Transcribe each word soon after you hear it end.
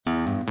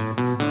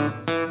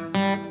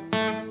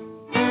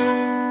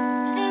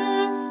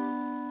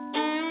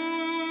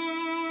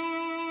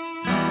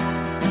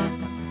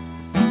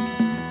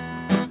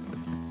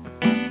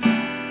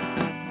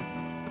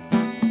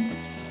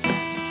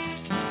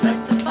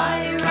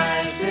fire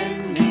rise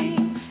in me,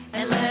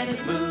 and let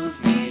it move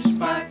me,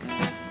 spark,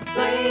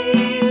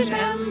 blaze,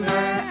 ember,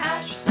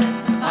 ash.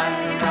 Let the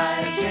fire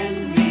rise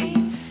in me,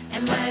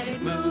 and let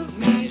it move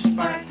me,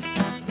 spark,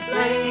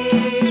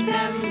 blaze,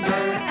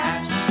 ember,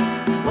 ash.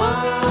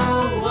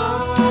 Whoa,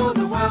 whoa,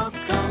 the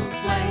welcome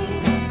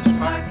flame,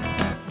 spark,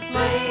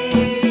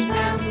 blaze,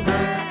 ember,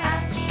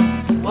 ash.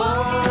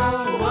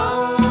 Whoa,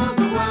 whoa,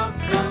 the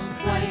welcome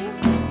flame,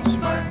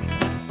 spark,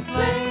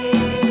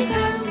 blaze,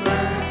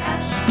 ember,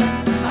 ash.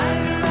 Let the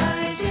fire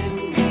rise in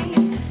me,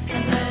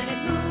 and let it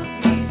move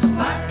me.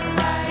 Fire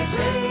rise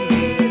in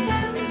me,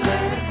 and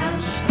let it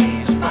house me.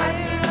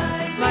 Fire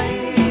rise,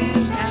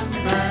 blaze,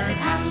 ember,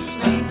 ash.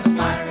 Let the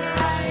fire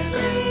rise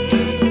in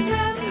me,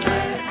 and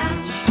let it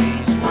house me.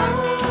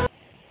 Whoa.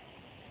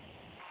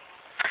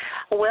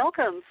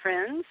 Welcome,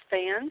 friends,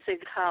 fans, and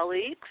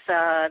colleagues.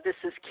 This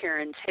is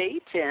Karen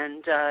Tate,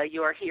 and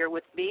you are here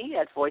with me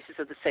at Voices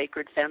of the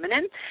Sacred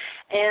Feminine.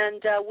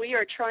 And we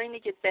are trying to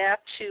get back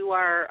to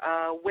our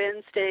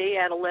Wednesday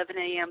at 11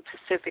 a.m.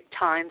 Pacific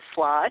time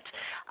slot.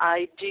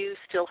 I do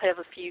still have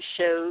a few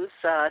shows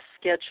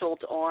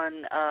scheduled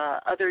on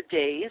other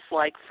days,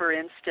 like, for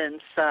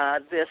instance,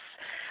 this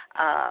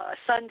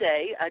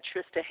Sunday,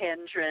 Trista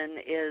Hendren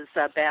is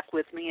back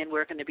with me, and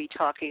we're going to be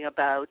talking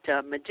about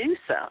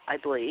Medusa, I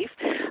believe.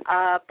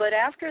 But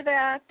after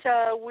that,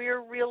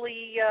 we're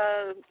really,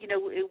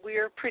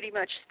 we're pretty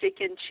much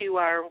sticking to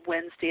our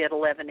Wednesday at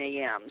 11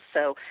 a.m.,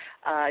 so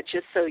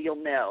just so you'll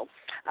know.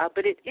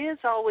 But it is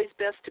always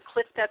best to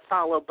click that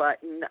follow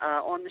button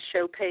on the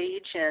show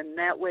page, and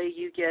that way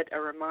you get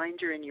a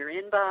reminder in your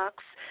inbox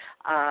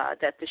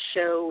that the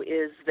show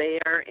is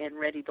there and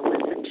ready to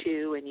listen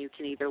to, and you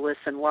can either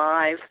listen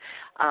live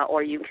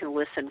or you can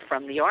listen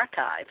from the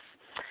archives.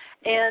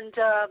 And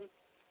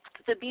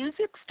the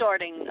music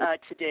starting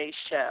today's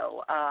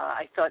show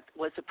I thought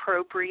was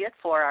appropriate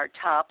for our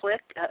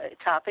topic.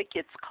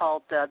 It's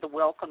called The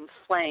Welcome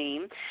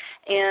Flame,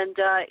 and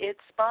it's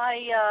by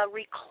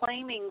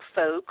reclaiming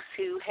folks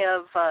who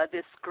have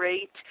this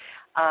great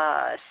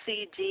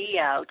CD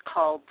out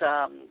called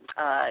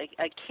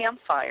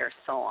Campfire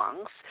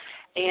Songs,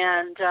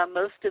 and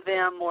most of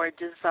them were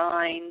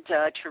designed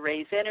to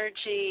raise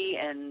energy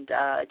and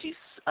do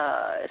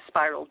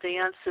spiral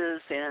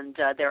dances, and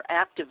they're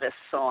activist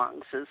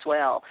songs as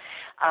well,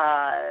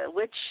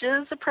 which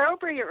is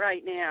appropriate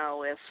right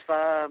now if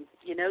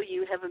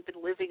you haven't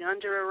been living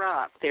under a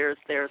rock. There's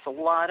a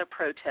lot of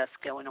protests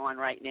going on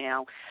right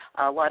now,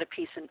 a lot of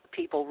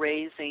people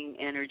raising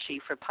energy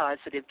for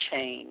positive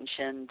change,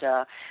 and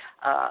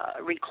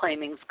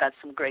Reclaiming's got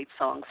some great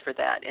songs for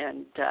that.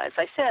 And as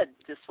I said,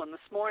 this one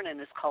this morning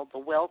is called The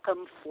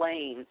Welcome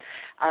Flame,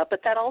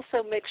 but that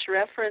also makes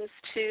reference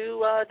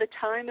to the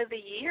time of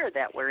the year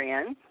that we're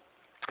in.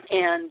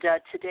 And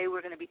today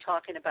we're going to be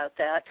talking about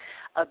that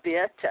a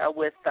bit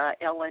with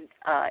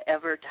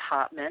Evert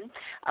Hopman.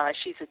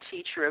 She's a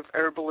teacher of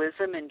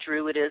Herbalism and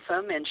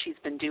Druidism, and she's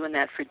been doing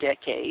that for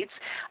decades.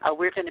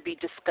 We're going to be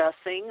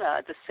discussing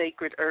the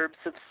sacred herbs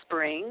of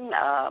spring,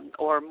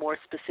 or more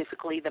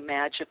specifically the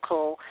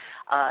magical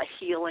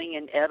healing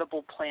and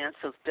edible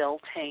plants of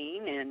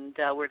Beltain, and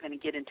we're going to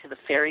get into the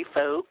fairy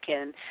folk,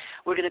 and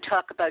we're going to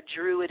talk about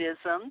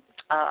Druidism.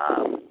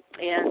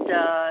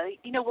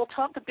 We'll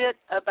talk a bit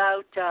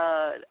about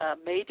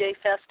May Day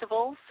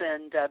festivals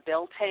and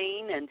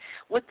Beltain and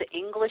what the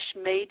English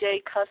May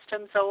Day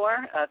customs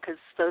are, because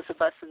those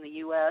of us in the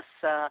U.S.,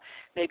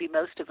 maybe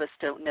most of us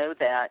don't know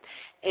that.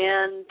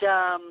 And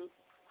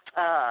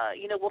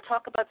we'll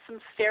talk about some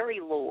fairy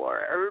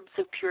lore, herbs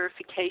of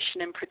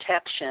purification and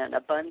protection,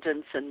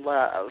 abundance and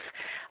love.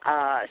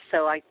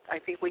 So I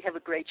think we have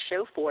a great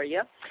show for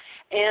you.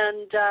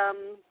 And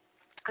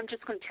I'm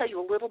just going to tell you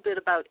a little bit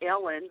about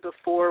Ellen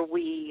before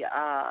we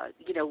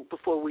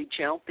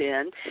jump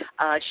in.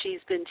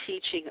 She's been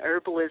teaching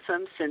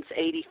herbalism since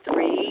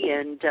 '83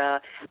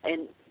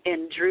 and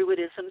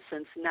Druidism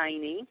since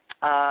 '90.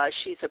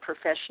 She's a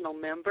professional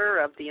member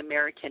of the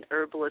American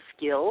Herbalist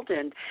Guild,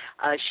 and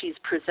she's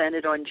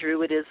presented on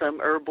Druidism,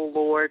 herbal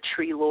lore,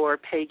 tree lore,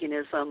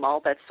 paganism, all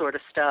that sort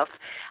of stuff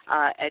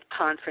at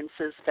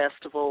conferences,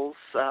 festivals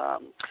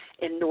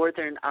in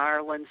Northern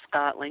Ireland,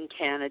 Scotland,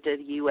 Canada,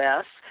 the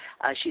U.S.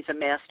 She's a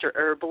master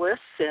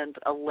herbalist and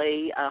a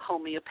lay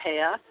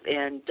homeopath,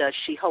 and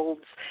she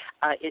holds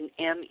an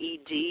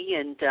MED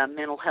and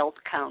mental health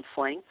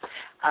counseling.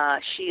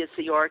 She is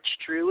the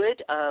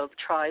Archdruid of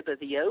Tribe of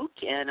the Oak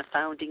and a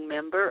founding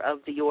member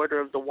of the Order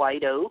of the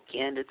White Oak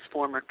and its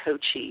former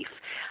co-chief.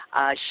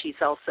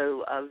 She's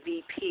also a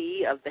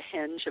VP of the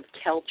Henge of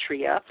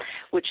Keltria,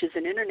 which is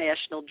an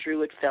international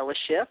Druid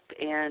fellowship,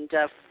 and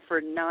for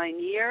 9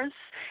 years.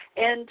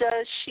 And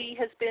she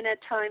has been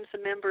at times a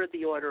member of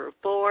the Order of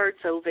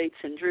Bards,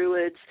 Ovates, and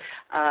Druids.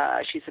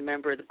 She's a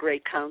member of the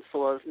Great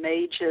Council of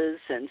Mages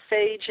and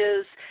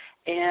Sages.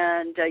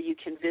 And you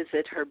can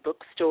visit her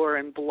bookstore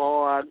and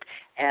blog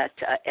at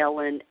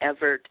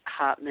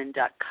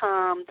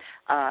EllenEvertHopman.com.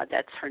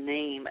 That's her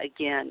name,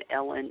 again,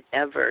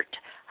 EllenEvertHopman.com.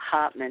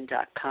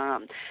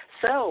 everthopman.com.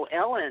 So,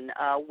 Ellen,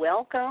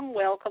 welcome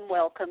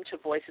to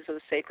Voices of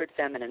the Sacred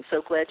Feminine.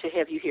 So glad to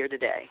have you here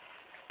today.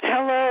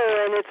 Hello,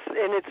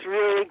 and it's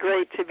really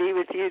great to be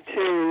with you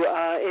too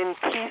in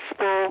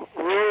peaceful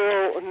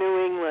rural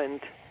New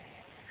England.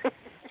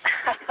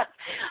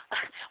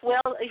 Well,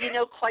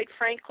 quite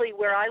frankly,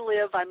 where I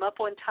live, I'm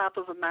up on top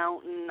of a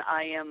mountain.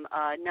 I am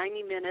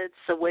 90 minutes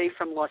away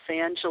from Los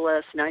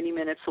Angeles, 90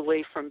 minutes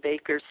away from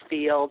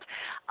Bakersfield.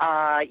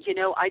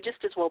 I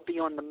just as well be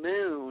on the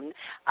moon.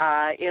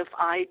 If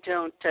I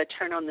don't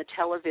turn on the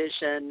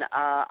television,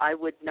 I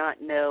would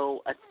not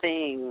know a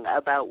thing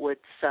about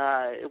what's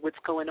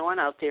going on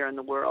out there in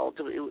the world.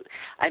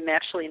 I'm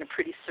actually in a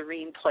pretty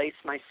serene place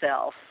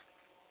myself.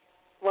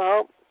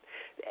 Well,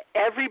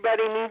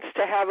 everybody needs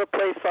to have a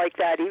place like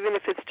that, even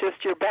if it's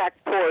just your back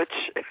porch,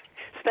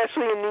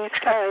 especially in these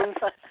times.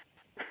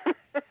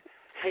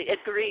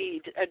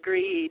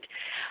 Agreed.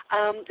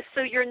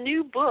 So your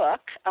new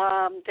book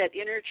that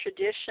Inner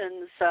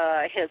Traditions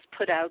has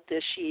put out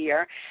this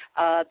year,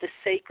 The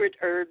Sacred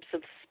Herbs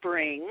of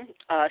Spring,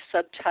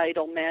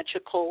 subtitle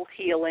Magical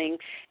Healing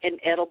in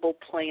Edible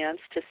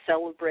Plants to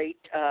Celebrate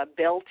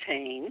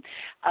Beltaine.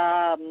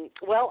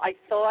 Well, I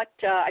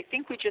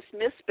think we just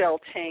missed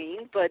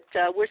Beltain, but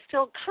we're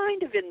still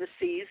kind of in the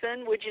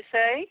season, would you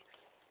say?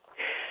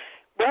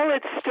 Well,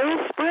 it's still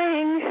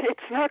spring.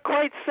 It's not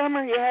quite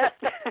summer yet.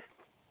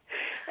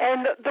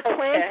 And the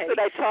plants that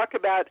I talk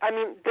about, I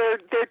mean, there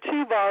are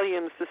two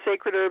volumes, The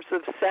Sacred Herbs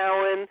of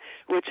Samhain,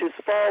 which is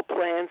fall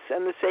plants,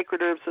 and The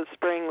Sacred Herbs of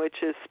Spring,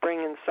 which is spring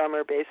and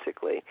summer,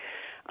 basically.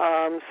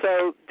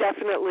 So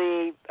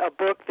definitely a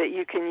book that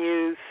you can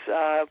use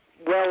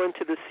well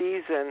into the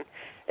season,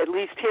 at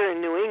least here in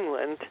New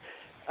England.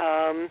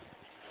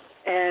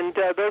 And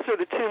those are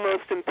the two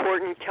most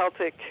important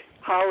Celtic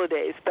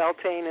holidays,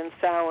 Beltain and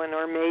Samhain,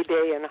 or May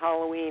Day and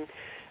Halloween.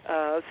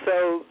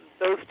 So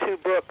those two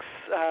books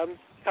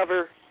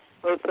cover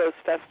both those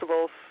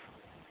festivals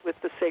with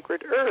the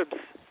sacred herbs.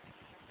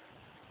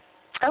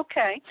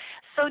 Okay.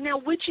 So now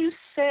would you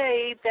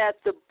say that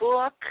the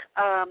book,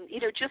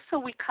 just so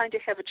we kind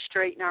of have it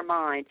straight in our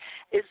mind,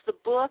 is the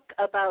book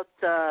about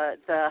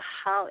the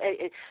how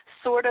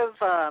sort of,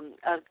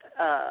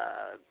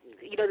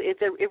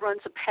 it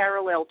runs a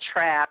parallel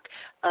track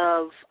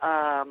of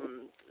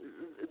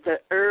the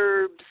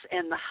herbs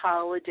and the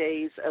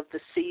holidays of the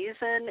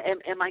season?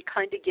 Am I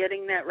kind of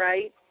getting that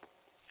right?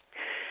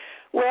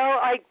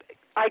 Well,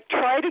 I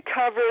try to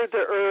cover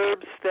the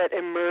herbs that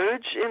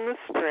emerge in the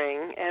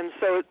spring, and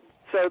so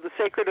the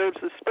Sacred Herbs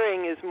of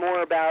Spring is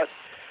more about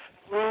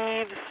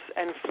leaves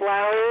and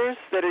flowers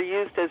that are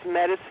used as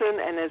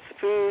medicine and as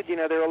food.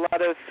 There are a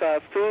lot of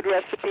food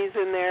recipes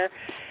in there.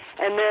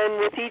 And then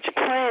with each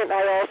plant,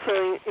 I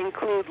also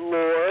include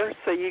lore,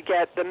 so you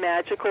get the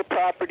magical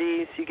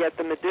properties, you get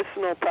the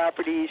medicinal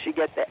properties, you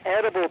get the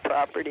edible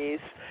properties,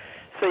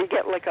 so you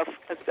get like a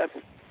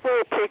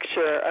full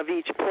picture of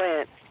each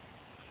plant.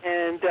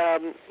 And,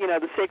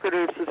 the Sacred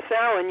Herbs of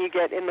Samhain,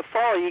 in the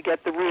fall, you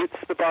get the roots,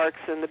 the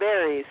barks, and the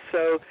berries.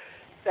 So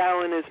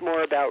Samhain is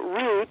more about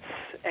roots,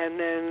 and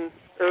then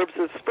Herbs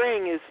of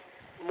Spring is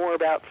more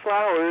about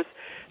flowers.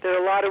 There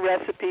are a lot of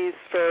recipes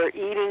for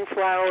eating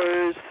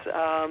flowers,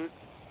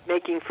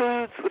 making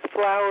foods with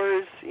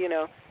flowers,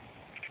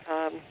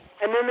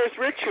 And then there's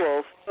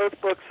rituals. Both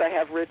books I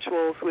have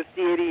rituals with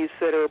deities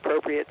that are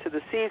appropriate to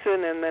the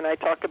season, and then I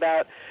talk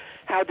about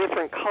how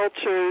different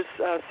cultures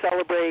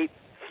celebrate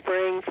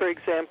spring, for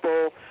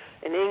example,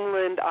 in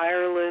England,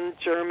 Ireland,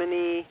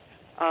 Germany.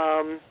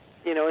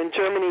 In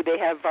Germany they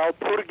have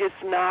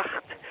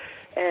Walpurgisnacht,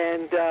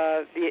 and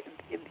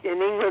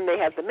in England they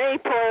have the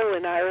maypole,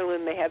 in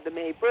Ireland they have the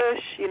May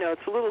bush.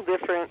 It's a little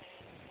different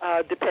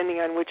depending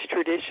on which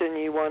tradition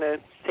you want to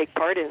take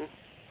part in.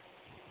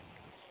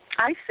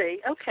 I see.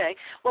 Okay.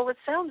 Well, it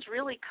sounds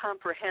really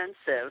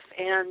comprehensive,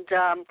 and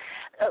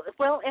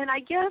and I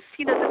guess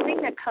the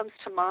thing that comes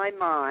to my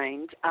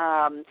mind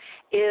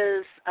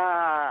is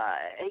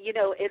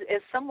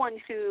as someone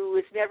who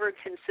has never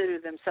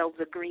considered themselves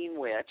a green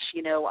witch.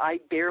 I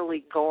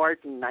barely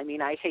garden. I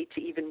mean, I hate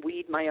to even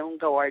weed my own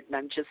garden.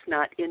 I'm just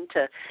not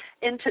into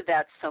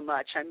that so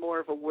much. I'm more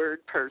of a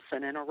word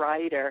person and a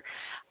writer.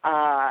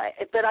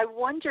 But I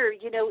wonder,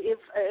 if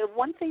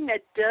one thing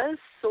that does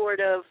sort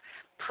of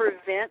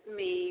prevent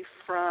me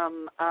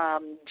from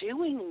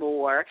doing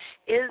more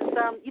is,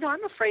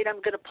 I'm afraid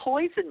I'm going to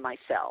poison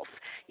myself.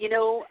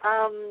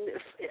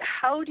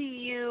 How do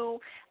you,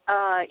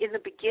 in the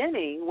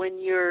beginning, when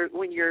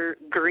you're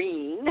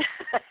green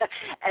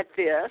at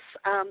this,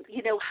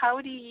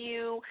 how do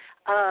you,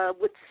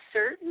 with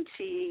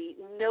certainty,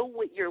 know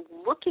what you're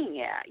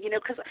looking at?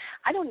 Because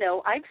I don't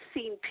know. I've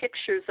seen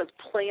pictures of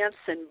plants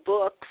in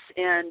books,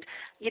 and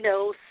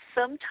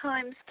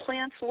sometimes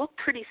plants look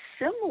pretty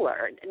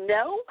similar.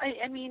 No,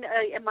 I mean,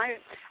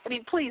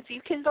 please,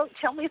 you can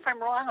tell me if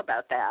I'm wrong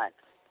about that.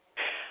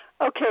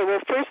 Okay, well,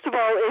 first of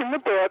all, in the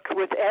book,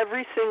 with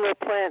every single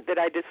plant that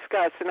I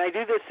discuss, and I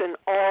do this in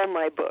all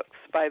my books,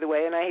 by the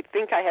way, and I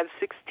think I have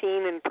 16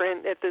 in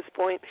print at this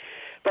point,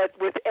 but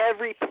with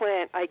every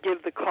plant I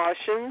give the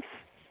cautions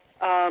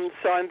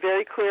So I'm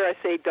very clear. I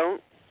say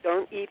don't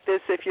eat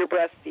this if you're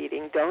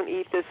breastfeeding. Don't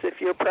eat this if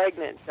you're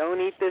pregnant.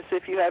 Don't eat this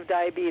if you have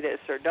diabetes,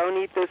 or don't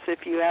eat this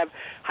if you have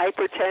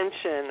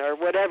hypertension or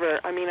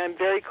whatever. I mean, I'm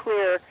very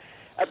clear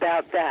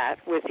about that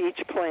with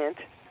each plant.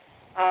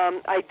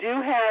 I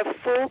do have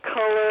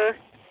full-color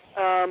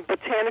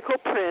botanical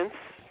prints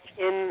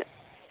in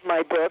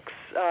my books,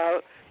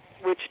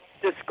 which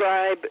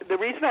describe, the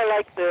reason I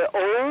like the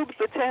old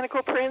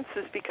botanical prints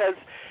is because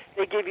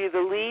they give you the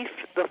leaf,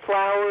 the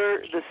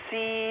flower, the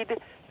seed,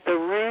 the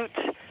root.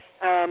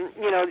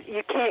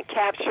 You can't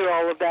capture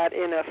all of that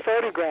in a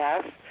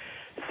photograph.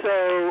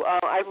 So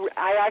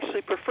I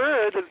actually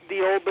prefer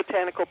the old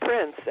botanical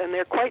prints, and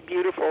they're quite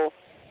beautiful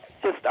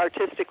just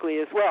artistically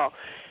as well.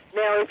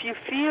 Now, if you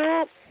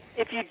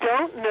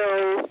don't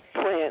know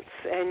plants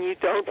and you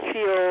don't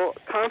feel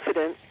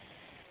confident,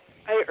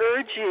 I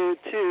urge you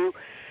to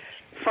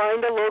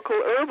find a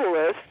local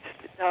herbalist.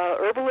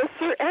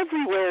 Herbalists are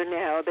everywhere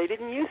now. They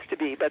didn't used to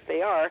be, but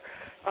they are.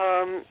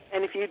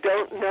 And if you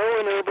don't know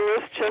an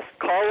herbalist, just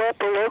call up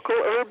a local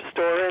herb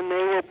store and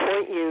they will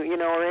point you,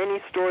 or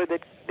any store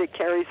that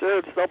carries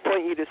herbs, they'll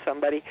point you to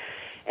somebody.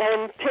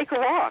 And take a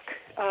walk.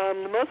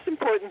 The most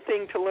important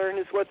thing to learn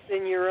is what's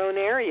in your own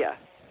area.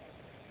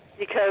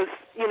 Because,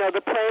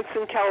 the plants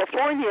in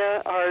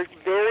California are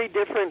very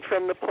different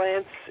from the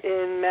plants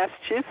in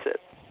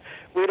Massachusetts.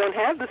 We don't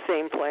have the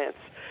same plants.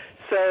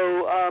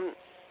 So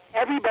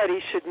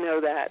everybody should know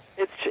that.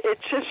 It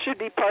just should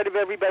be part of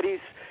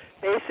everybody's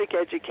basic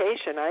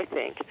education, I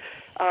think.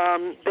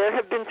 There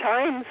have been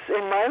times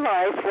in my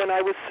life when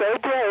I was so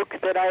broke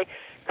that I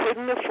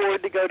couldn't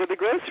afford to go to the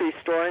grocery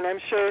store, and I'm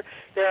sure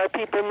there are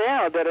people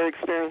now that are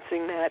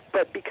experiencing that.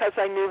 But because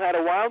I knew how to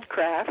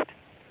wildcraft,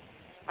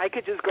 I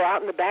could just go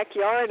out in the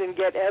backyard and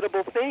get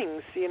edible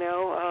things,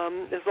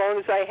 as long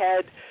as I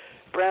had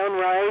brown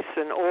rice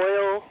and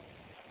oil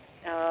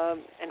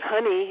and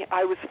honey,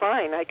 I was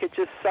fine. I could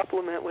just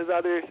supplement with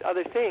other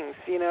things,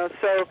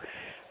 So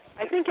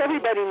I think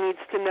everybody needs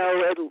to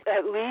know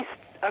at least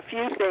a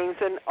few things,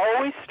 and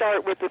always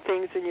start with the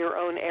things in your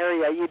own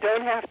area. You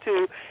don't have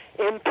to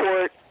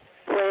import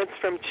plants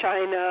from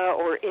China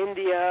or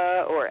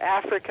India or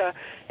Africa.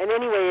 And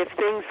anyway, if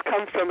things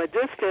come from a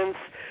distance,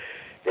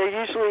 they're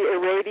usually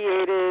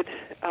irradiated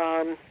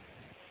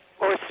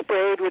or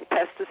sprayed with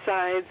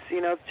pesticides,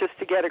 just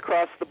to get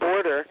across the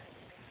border.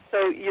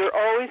 So you're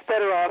always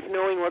better off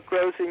knowing what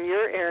grows in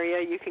your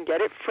area. You can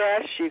get it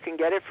fresh. You can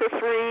get it for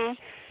free.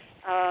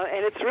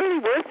 And it's really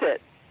worth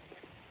it.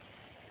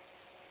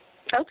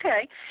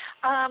 Okay.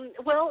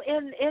 Well,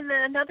 and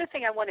another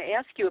thing I want to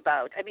ask you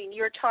about,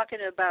 you're talking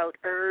about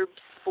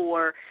herbs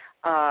for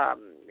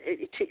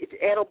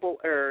edible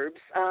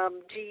herbs.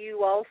 Do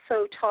you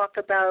also talk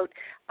about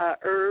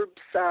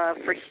herbs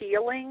for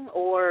healing,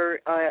 or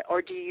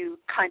do you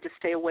kind of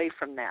stay away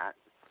from that?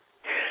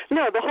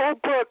 No, the whole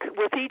book,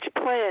 with each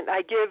plant,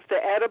 I give the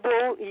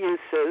edible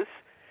uses.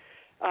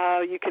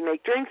 You can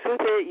make drinks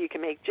with it, you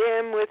can make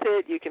jam with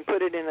it, you can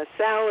put it in a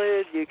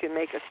salad, you can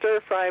make a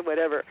stir-fry,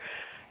 whatever.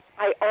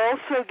 I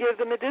also give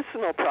the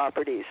medicinal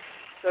properties.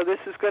 So this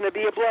is going to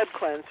be a blood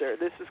cleanser,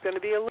 this is going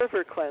to be a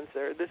liver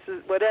cleanser, this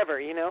is whatever,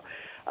 And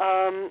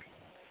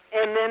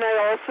then I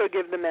also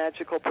give the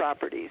magical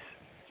properties.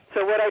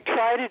 So what I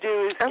try to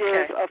do is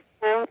give a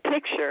full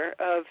picture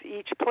of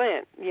each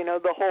plant,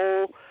 the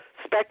whole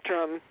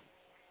spectrum.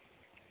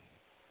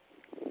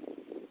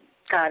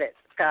 Got it.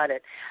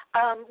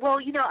 Well,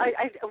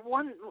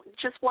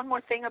 just one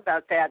more thing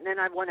about that, and then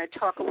I want to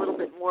talk a little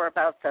bit more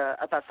about the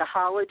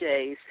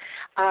holidays.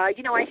 I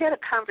had a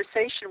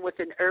conversation with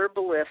an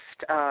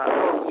herbalist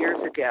years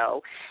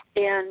ago,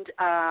 and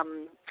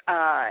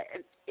I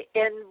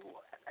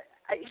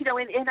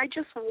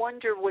just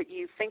wonder what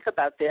you think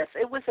about this.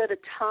 It was at a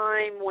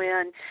time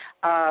when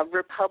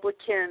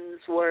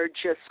Republicans were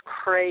just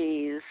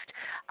crazed,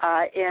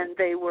 and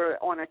they were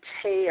on a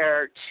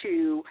tear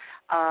to,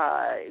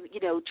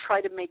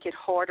 try to make it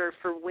harder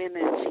for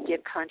women to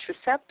get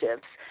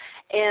contraceptives.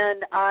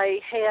 And I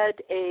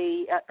had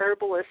a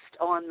herbalist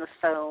on the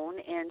phone,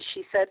 and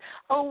she said,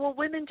 oh, well,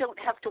 women don't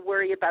have to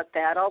worry about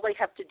that. All they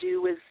have to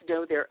do is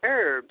know their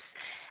herbs.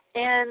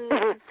 And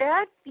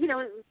that,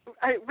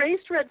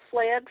 raised red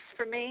flags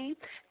for me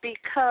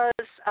because,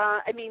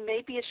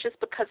 maybe it's just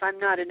because I'm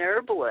not an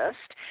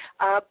herbalist,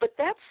 but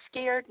that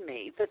scared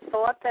me. The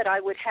thought that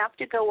I would have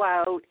to go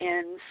out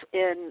and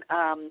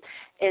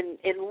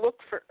look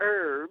for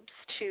herbs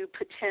to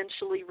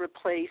potentially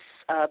replace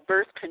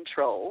birth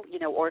control,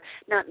 or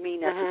not me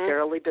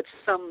necessarily, but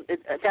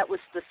that was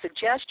the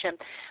suggestion.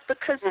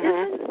 Because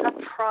isn't a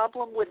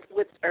problem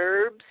with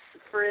herbs?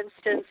 For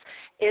instance,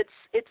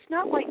 it's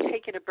not like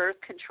taking a birth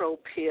control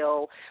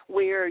pill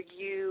where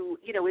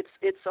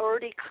it's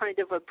already kind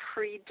of a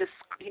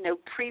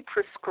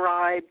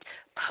pre-prescribed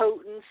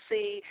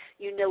potency.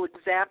 You know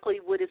exactly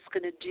what it's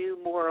going to do,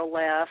 more or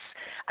less.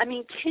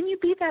 Can you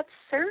be that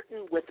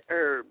certain with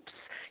herbs?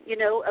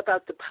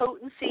 About the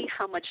potency,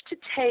 how much to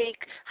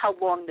take, how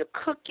long to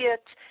cook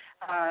it?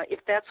 if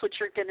that's what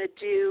you're going to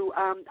do.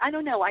 I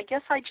don't know. I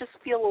guess I just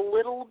feel a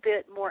little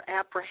bit more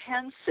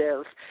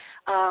apprehensive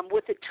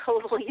with it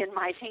totally in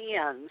my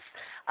hands,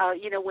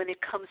 when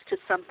it comes to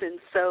something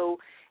so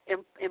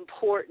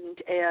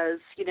important as,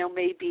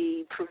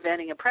 maybe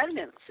preventing a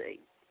pregnancy.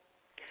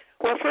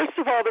 Well, first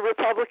of all, the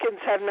Republicans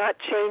have not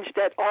changed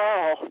at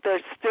all.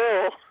 They're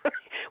still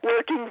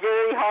working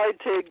very hard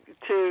to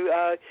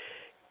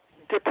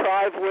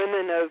deprive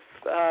women of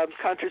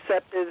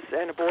contraceptives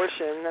and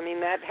abortion. I mean,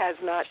 that has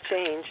not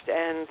changed.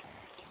 And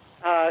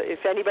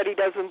if anybody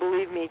doesn't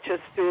believe me,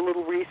 just do a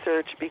little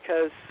research,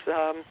 because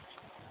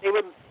they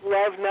would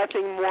love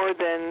nothing more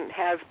than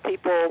have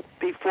people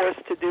be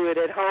forced to do it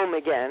at home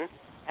again,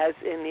 as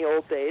in the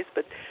old days.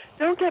 But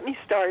don't get me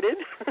started.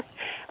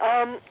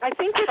 I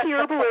think what the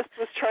herbalist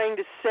was trying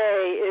to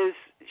say is,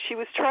 she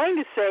was trying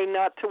to say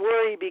not to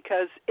worry,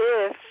 because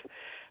if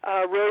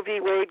Roe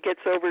v. Wade gets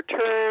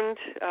overturned,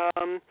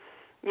 and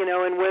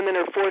women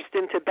are forced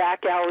into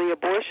back alley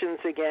abortions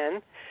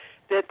again,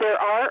 that there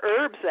are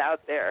herbs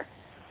out there.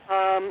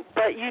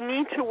 But you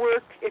need to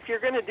work, if you're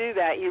going to do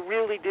that, you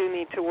really do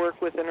need to work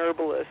with an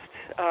herbalist,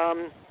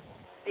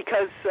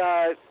 because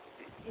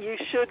you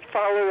should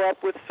follow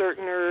up with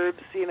certain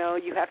herbs.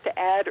 You have to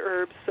add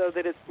herbs so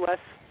that it's less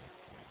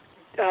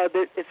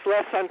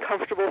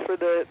uncomfortable for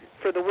the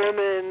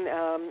woman.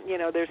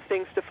 There's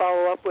things to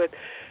follow up with.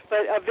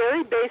 But a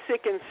very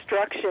basic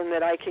instruction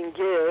that I can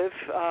give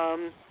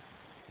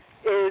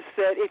is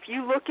that if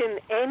you look in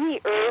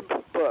any herb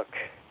book,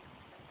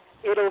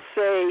 it'll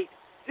say,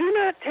 do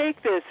not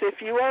take this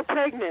if you are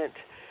pregnant.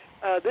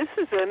 This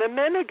is an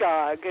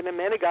emmenagogue. An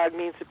emmenagogue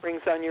means it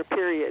brings on your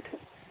period.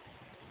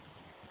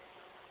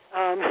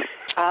 So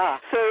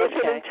if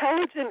an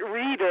intelligent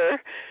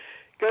reader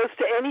goes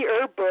to any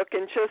herb book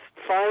and just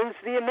finds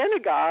the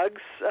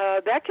emmenagogues,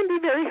 that can be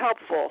very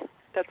helpful.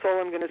 That's all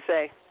I'm going to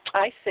say.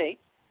 I see.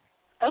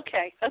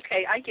 Okay,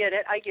 I get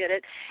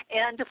it.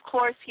 And, of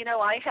course,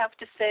 I have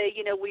to say,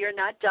 we are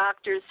not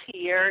doctors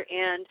here,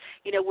 and,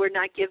 we're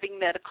not giving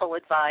medical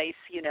advice,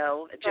 just,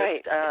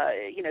 right.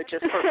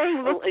 Just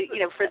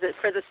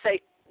for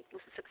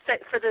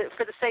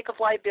the sake of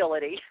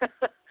liability.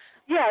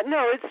 Yeah,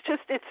 no,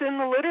 it's in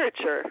the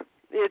literature.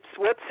 It's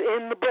what's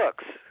in the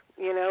books.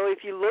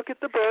 If you look at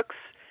the books,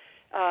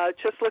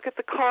 just look at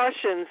the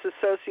cautions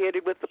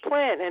associated with the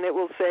plant, and it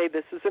will say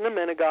this is an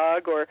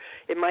emmenagogue, or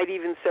it might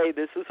even say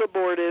this is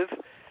abortive.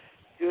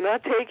 Do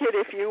not take it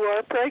if you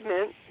are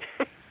pregnant.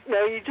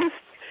 No, you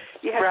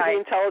have to be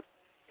intelligent.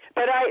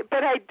 But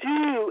I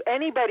do,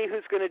 anybody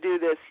who's going to do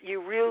this, you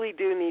really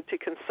do need to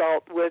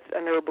consult with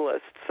an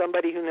herbalist,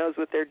 somebody who knows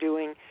what they're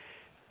doing,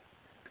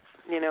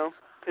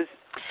 because...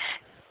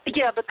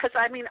 Yeah, because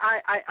I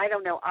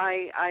don't know.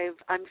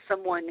 I'm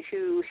someone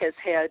who has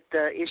had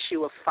the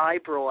issue of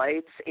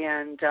fibroids,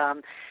 and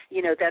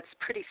that's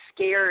pretty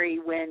scary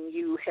when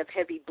you have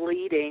heavy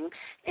bleeding,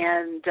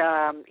 and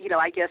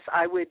I guess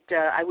I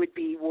would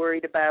be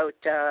worried about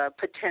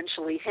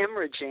potentially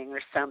hemorrhaging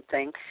or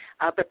something.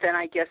 But then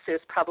I guess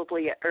there's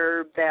probably a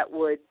herb that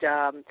would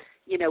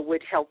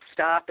would help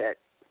stop it.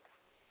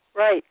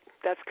 Right,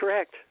 that's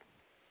correct.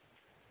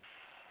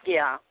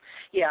 Yeah,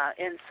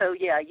 and so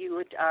you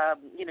would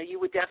you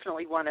would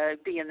definitely want to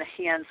be in the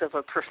hands of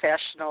a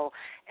professional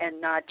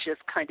and not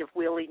just kind of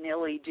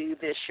willy-nilly do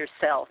this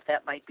yourself.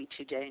 That might be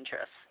too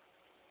dangerous.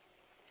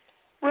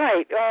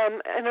 Right,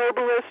 an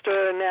herbalist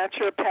or a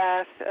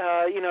naturopath,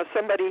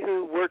 somebody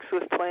who works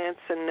with plants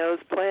and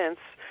knows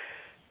plants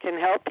can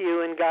help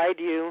you and guide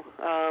you.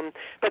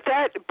 But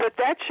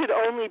that should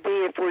only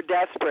be if we're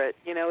desperate.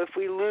 If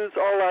we lose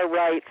all our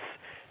rights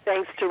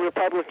thanks to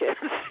Republicans,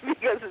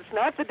 because it's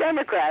not the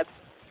Democrats,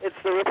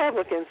 it's the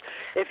Republicans.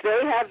 If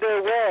they have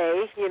their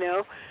way,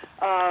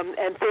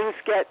 and things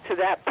get to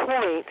that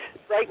point,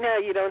 right now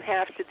you don't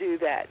have to do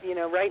that.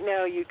 Right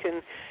now you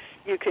can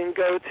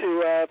go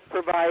to a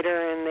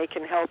provider and they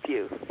can help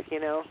you,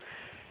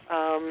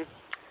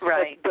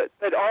 Right. But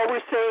all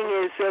we're saying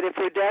is that if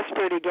we're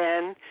desperate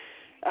again,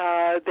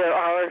 there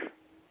are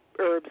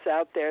herbs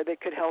out there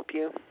that could help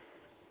you.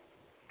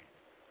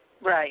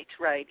 Right,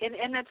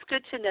 and that's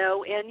good to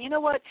know. And you know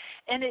what?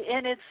 And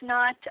it's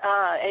not.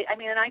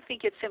 And I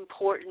think it's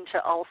important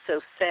to also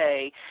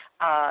say,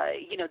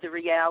 the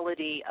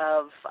reality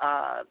of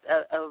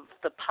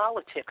the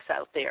politics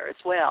out there as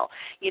well.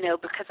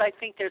 Because I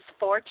think there's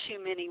far too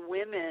many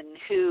women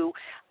who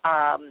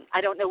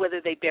I don't know whether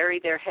they bury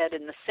their head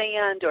in the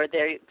sand or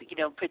they're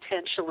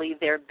potentially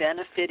they're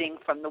benefiting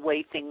from the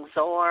way things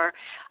are.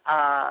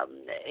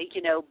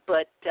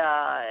 But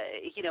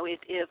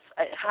if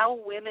how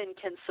women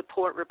can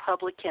support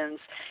Republicans,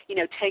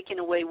 taking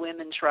away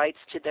women's rights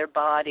to their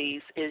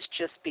bodies is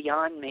just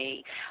beyond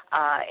me,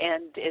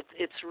 and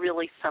it's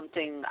really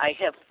something I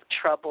have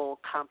trouble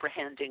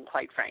comprehending,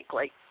 quite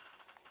frankly.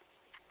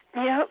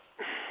 Yep,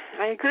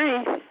 I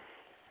agree.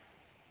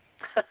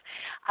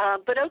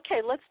 But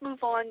okay, let's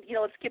move on.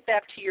 Let's get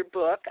back to your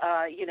book.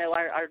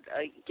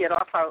 Get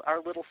off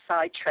our little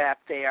sidetrack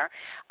there.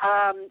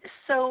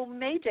 So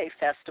May Day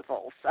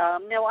festivals.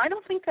 Now, I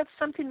don't think that's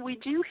something we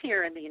do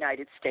here in the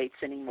United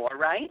States anymore,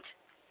 right?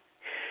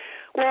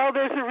 Well,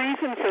 there's a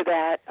reason for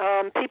that.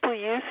 People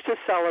used to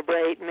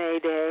celebrate May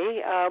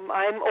Day.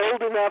 I'm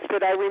old enough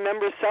that I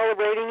remember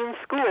celebrating in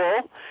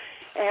school.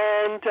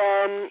 And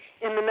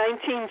in the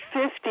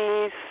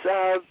 1950s,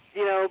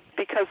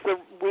 because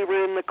we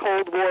were in the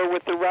Cold War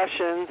with the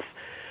Russians,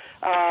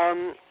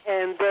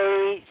 and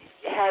they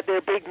had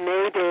their big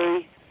May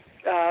Day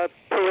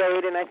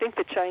parade, and I think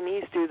the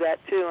Chinese do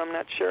that too, I'm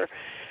not sure.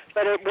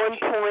 But at one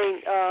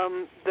point,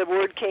 the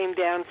word came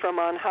down from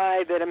on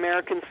high that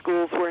American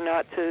schools were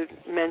not to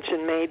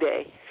mention May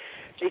Day.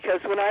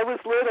 Because when I was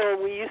little,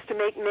 we used to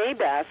make May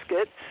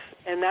baskets,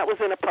 and that was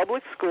in a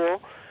public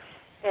school.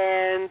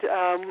 And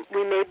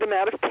we made them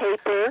out of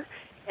paper,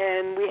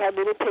 and we had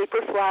little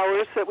paper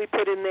flowers that we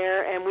put in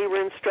there, and we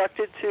were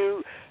instructed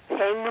to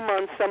hang them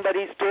on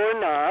somebody's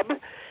doorknob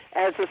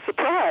as a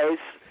surprise.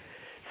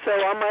 So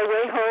on my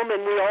way home,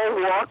 and we all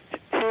walked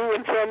to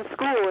and from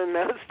school in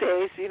those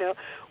days,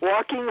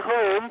 walking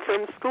home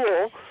from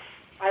school,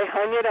 I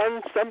hung it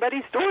on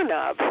somebody's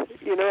doorknob.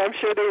 I'm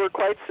sure they were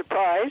quite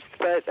surprised,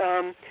 but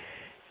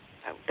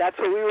that's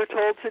what we were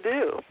told to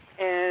do.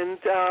 And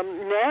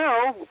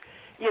now,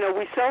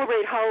 we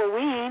celebrate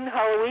Halloween.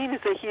 Halloween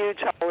is a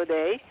huge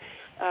holiday,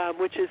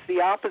 which is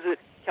the opposite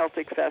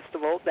Celtic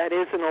festival. That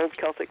is an old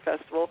Celtic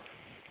festival.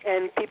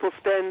 And people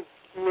spend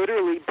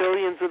literally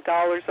billions of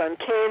dollars on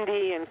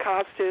candy and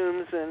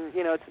costumes, and,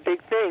 it's a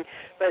big thing.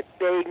 But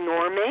they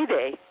ignore May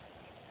Day.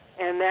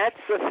 And that's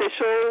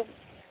official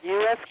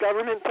U.S.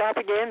 government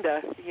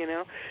propaganda,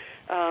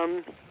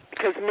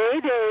 because May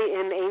Day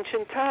in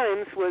ancient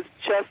times was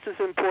just as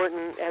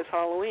important as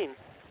Halloween.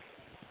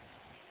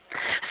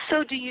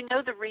 So do you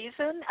know the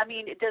reason? I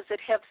mean, does it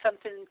have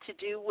something to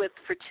do with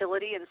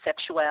fertility and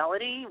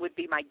sexuality, would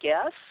be my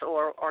guess,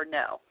 or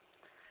no?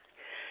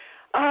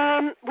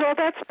 Well,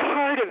 that's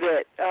part of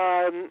it.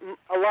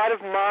 A lot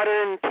of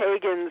modern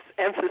pagans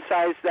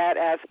emphasize that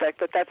aspect,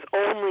 but that's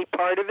only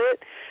part of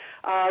it.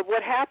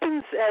 What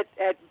happens at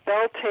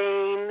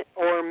Beltain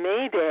or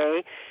May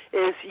Day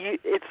is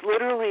it's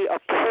literally a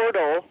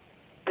portal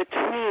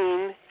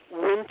between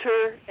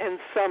winter and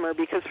summer,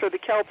 because for the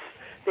Celts,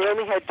 they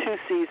only had two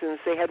seasons.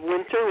 They had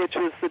winter, which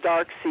was the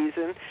dark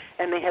season,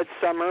 and they had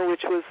summer,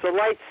 which was the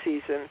light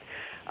season.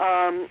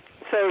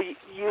 So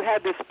you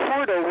had this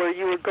portal where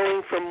you were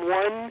going from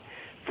one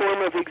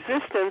form of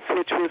existence,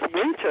 which was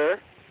winter,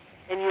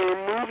 and you were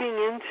moving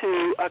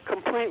into a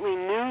completely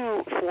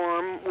new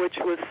form, which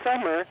was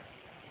summer.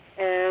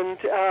 And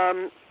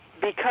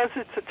because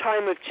it's a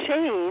time of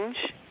change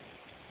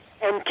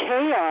and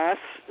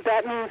chaos,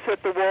 that means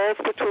that the walls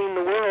between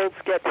the worlds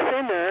get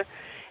thinner,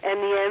 and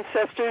the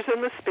ancestors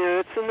and the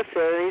spirits and the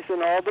fairies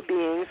and all the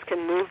beings can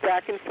move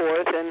back and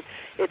forth. And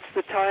it's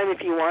the time,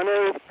 if you want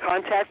to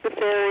contact the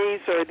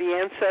fairies or the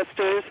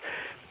ancestors,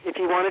 if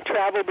you want to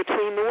travel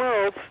between the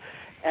worlds,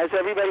 as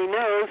everybody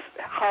knows,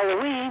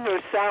 Halloween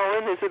or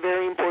Samhain is a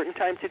very important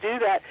time to do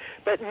that.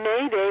 But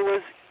May Day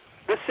was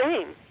the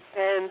same.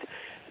 And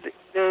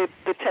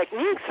the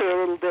techniques are a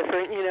little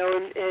different,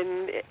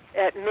 and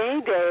at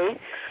May Day,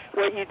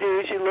 what you do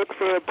is you look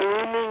for a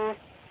blooming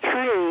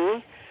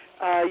tree,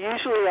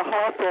 usually a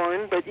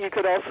hawthorn, but you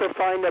could also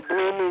find a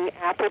blooming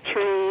apple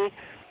tree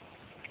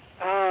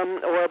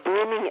or a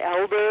blooming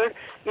elder,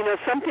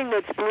 something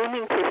that's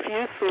blooming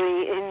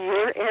profusely in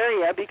your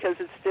area, because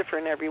it's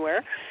different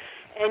everywhere.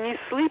 And you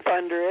sleep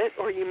under it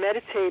or you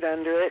meditate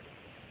under it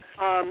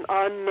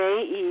on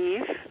May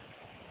Eve,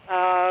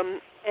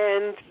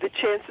 and the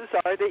chances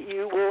are that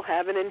you will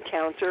have an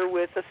encounter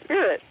with a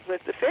spirit,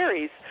 with the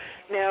fairies.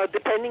 Now,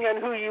 depending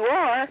on who you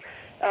are,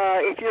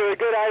 if you're a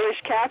good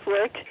Irish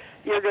Catholic,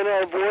 you're going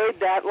to avoid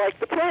that like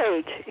the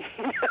plague.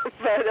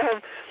 But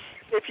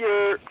if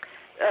you're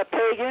a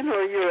pagan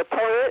or you're a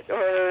poet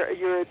or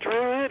you're a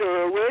druid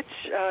or a witch,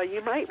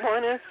 you might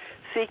want to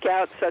seek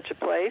out such a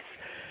place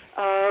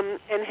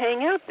and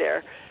hang out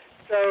there.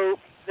 So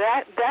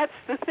that's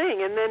the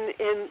thing. And then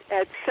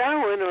at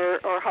Samhain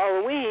or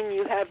Halloween,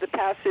 you have the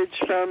passage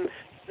from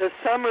the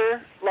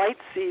summer light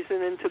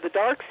season into the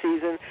dark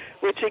season,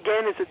 which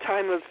again is a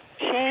time of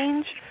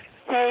change,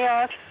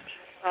 chaos.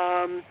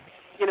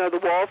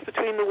 The walls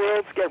between the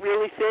worlds get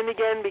really thin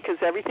again because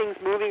everything's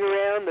moving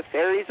around. The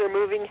fairies are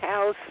moving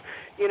house.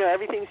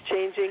 Everything's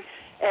changing.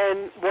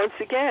 And once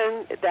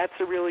again, that's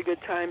a really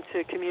good time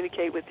to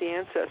communicate with the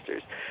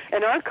ancestors.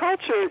 And our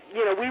culture,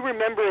 we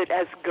remember it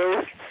as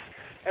ghosts.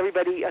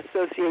 Everybody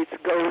associates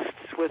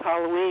ghosts with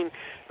Halloween,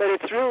 but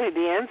it's really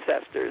the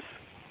ancestors.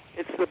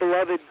 It's the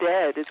beloved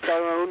dead. It's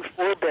our own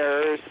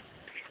forebearers.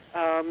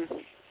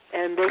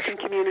 And they can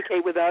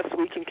communicate with us.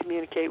 We can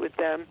communicate with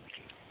them.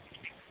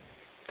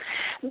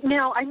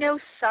 Now, I know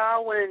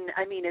Samhain,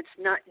 I mean, it's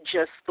not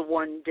just the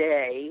one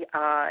day.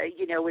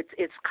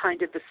 It's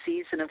kind of the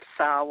season of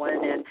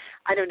Samhain, and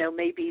I don't know,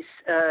 maybe,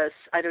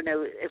 I don't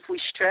know, if we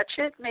stretch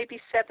it, maybe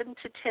 7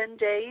 to 10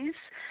 days.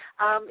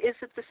 Is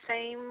it the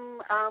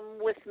same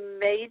with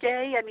May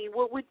Day? I mean,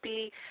 what would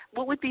be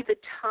the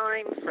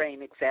time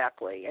frame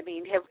exactly? I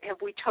mean,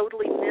 have we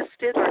totally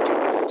missed it,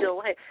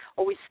 or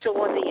are we still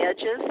on the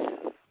edges?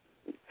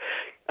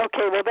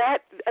 Okay, well,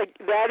 that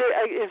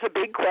is a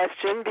big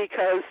question,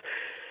 because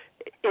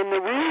in the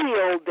really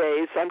old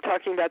days, I'm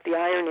talking about the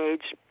Iron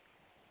Age,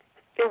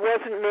 it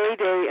wasn't May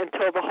Day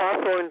until the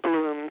hawthorn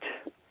bloomed,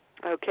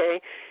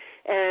 okay?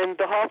 And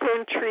the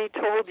hawthorn tree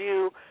told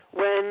you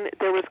when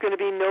there was going to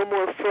be no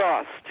more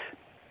frost,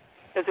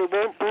 because it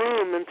won't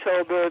bloom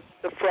until the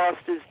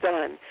frost is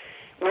done.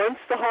 Once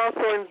the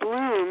hawthorn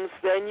blooms,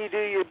 then you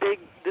do your big,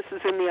 this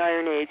is in the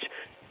Iron Age,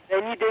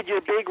 then you did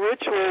your big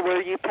ritual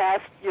where you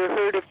passed your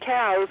herd of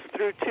cows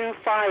through 2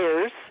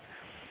 fires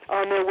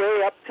on their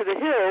way up to the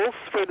hills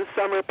for the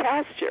summer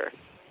pasture.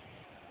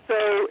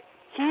 So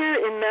here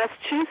in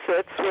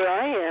Massachusetts, where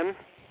I am,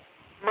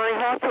 my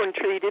hawthorn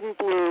tree didn't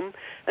bloom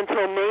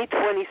until May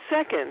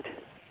 22nd.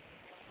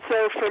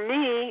 So for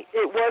me,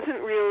 it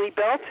wasn't really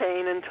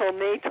Beltain until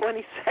May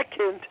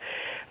 22nd.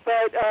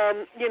 But,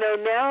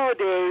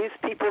 nowadays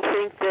people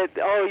think that,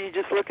 you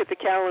just look at the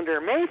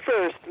calendar, May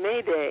 1st,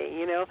 May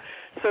Day,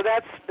 So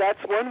that's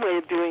one way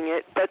of doing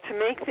it. But to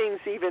make things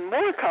even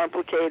more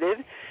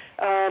complicated,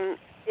 in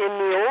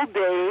the old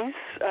days,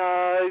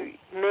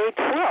 May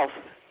 12th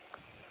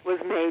was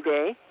May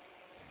Day,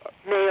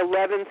 May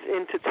 11th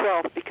into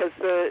 12th, because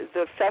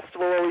the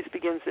festival always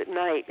begins at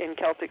night in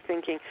Celtic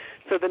thinking.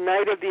 So the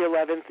night of the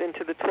 11th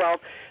into the 12th.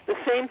 The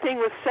same thing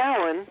with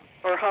Samhain,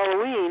 or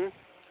Halloween.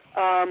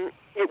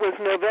 It was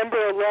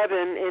November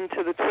 11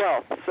 into the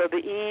 12th. So the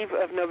eve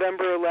of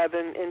November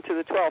 11 into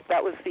the 12th.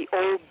 That was the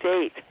old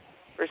date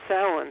for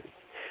Samhain.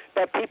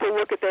 But people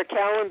look at their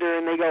calendar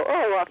and they go,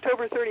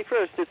 October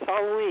 31st, it's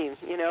Halloween,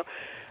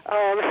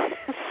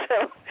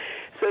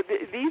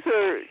 These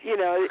are,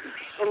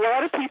 a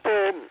lot of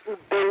people,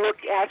 they look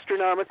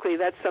astronomically.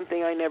 That's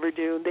something I never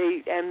do.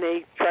 They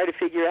try to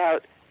figure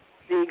out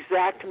the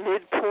exact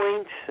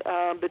midpoint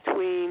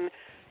between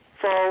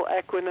fall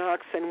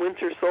equinox and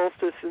winter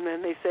solstice, and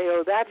then they say,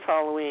 that's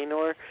Halloween,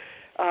 or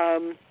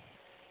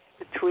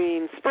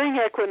between spring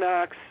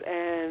equinox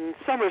and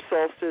summer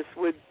solstice,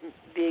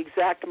 the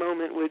exact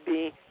moment would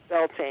be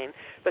Beltain.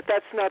 But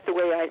that's not the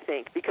way I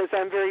think, because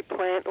I'm very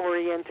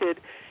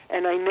plant-oriented,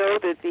 and I know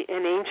that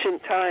in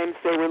ancient times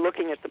they were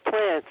looking at the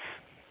plants.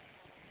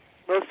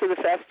 Most of the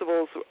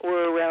festivals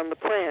were around the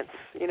plants.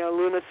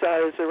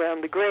 Lunasa is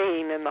around the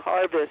grain and the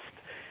harvest,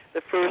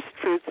 the first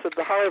fruits of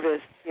the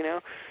harvest,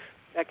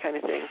 that kind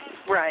of thing.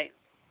 Right.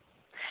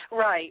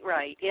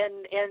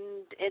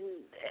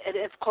 And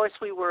of course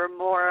we were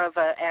more of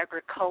an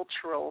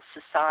agricultural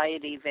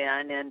society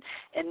then,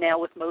 and now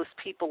with most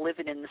people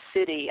living in the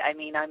city, I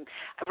mean, I'm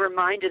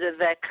reminded of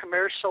that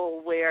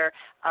commercial where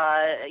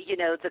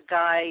the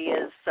guy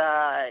is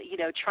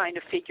trying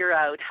to figure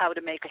out how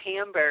to make a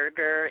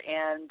hamburger,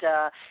 and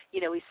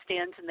he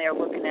stands in there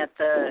looking at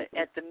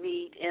the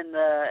meat in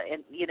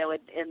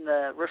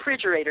the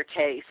refrigerator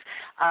case.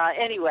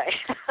 Anyway,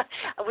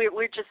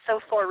 we're just so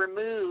far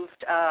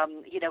removed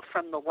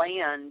from the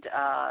land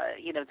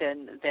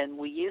than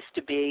we used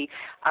to be.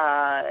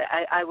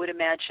 I would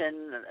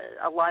imagine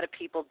a lot of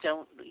people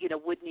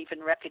wouldn't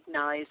even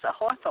recognize a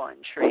hawthorn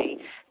tree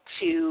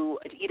to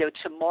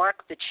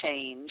mark the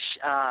change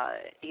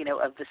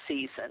of the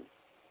season.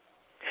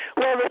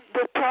 Well,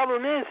 the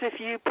problem is, if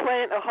you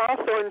plant a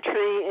hawthorn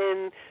tree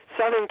in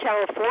Southern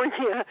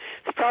California,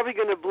 it's probably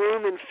going to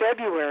bloom in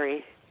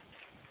February.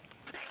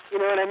 You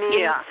know what I mean?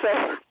 Yeah. So,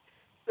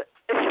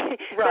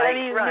 right.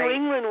 New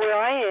England, where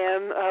I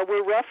am,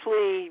 we're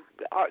roughly,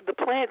 the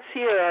plants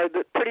here are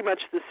pretty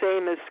much the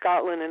same as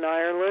Scotland and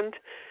Ireland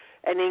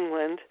and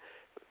England.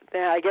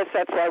 I guess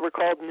that's why we're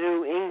called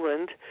New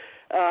England.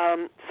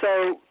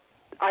 So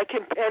I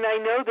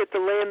know that the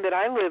land that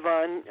I live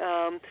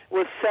on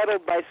was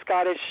settled by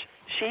Scottish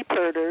sheep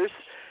herders.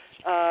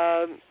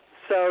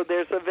 So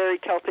there's a very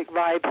Celtic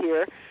vibe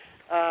here.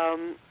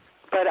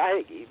 But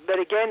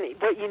again,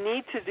 what you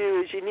need to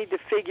do is you need to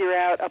figure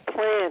out a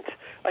plant.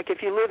 Like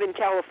if you live in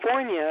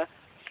California,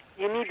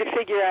 you need to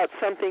figure out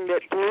something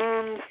that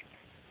blooms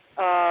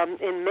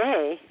in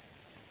May,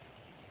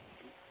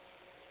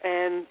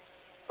 and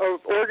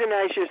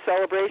organize your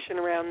celebration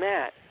around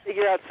that.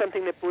 Figure out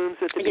something that blooms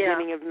at the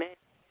beginning of May.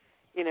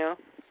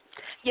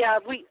 Yeah,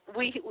 we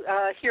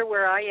here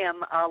where I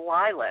am,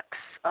 lilacs.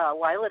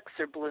 Lilacs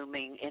are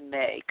blooming in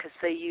May because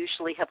they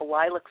usually have a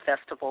lilac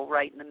festival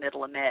right in the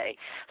middle of May.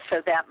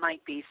 So that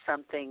might be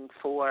something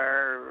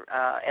for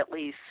at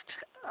least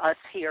us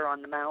here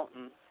on the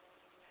mountain.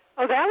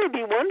 Oh, that would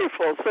be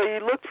wonderful. So you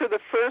look for the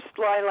first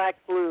lilac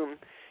bloom.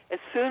 As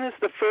soon as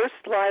the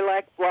first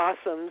lilac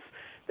blossoms,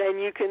 then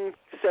you can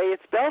say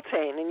it's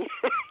Beltain, and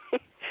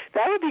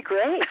that would be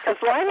great, because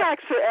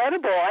lilacs are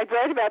edible. I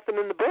write about them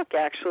in the book,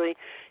 actually.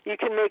 You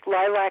can make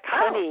lilac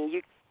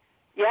honey.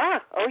 Yeah.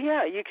 Oh,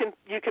 yeah. You can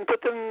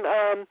put them.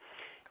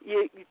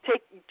 You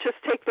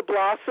take the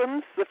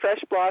blossoms, the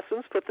fresh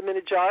blossoms, put them in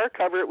a jar,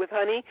 cover it with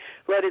honey,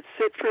 let it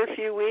sit for a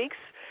few weeks.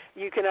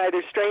 You can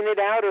either strain it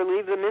out or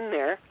leave them in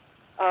there,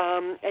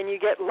 and you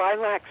get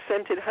lilac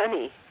scented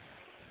honey.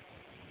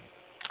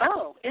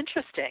 Oh,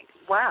 interesting.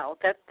 Wow,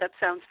 that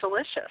sounds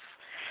delicious.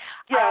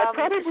 Yeah, I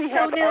probably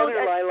have now,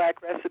 other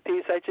lilac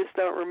recipes. I just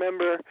don't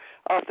remember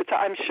off the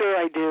top. I'm sure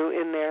I do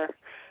in there.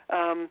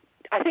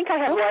 I think I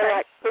have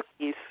lilac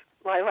cookies.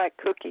 Lilac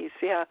cookies,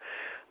 yeah.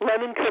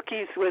 Lemon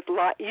cookies with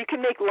you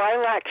can make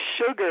lilac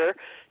sugar.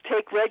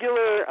 Take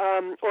regular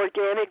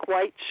organic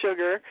white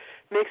sugar,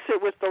 mix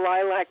it with the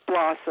lilac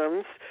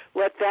blossoms,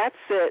 let that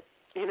sit,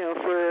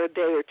 for a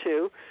day or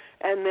two.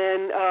 And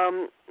then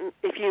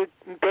if you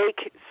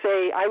bake,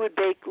 say, I would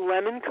bake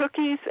lemon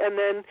cookies and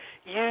then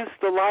use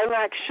the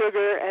lilac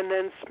sugar and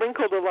then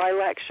sprinkle the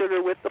lilac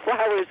sugar with the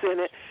flowers in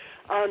it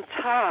on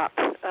top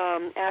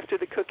after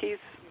the cookies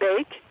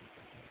bake.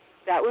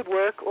 That would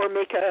work. Or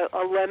make a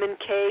lemon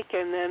cake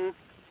and then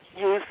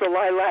use the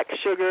lilac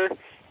sugar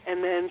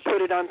and then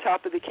put it on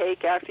top of the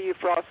cake after you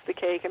frost the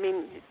cake. I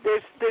mean,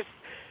 there's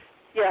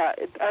yeah,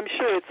 I'm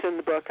sure it's in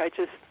the book. I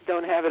just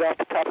don't have it off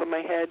the top of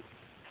my head.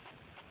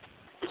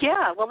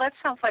 Yeah, well, that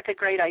sounds like a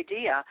great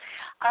idea.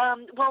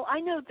 Well, I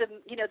know the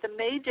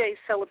May Day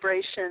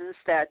celebrations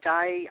that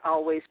I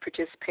always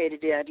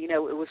participated in. It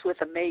was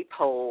with a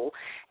maypole,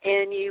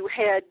 and you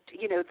had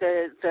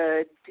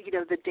the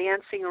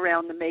dancing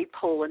around the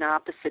maypole in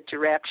opposite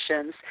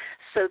directions,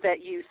 so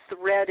that you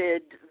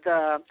threaded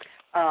the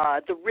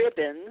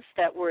ribbons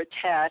that were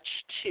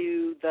attached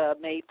to the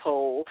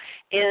maypole,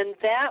 and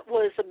that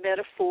was a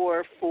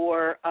metaphor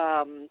for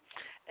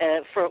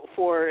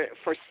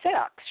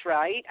sex,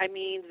 right? I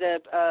mean,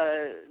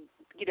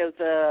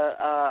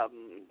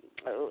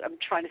 I'm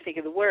trying to think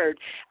of the word.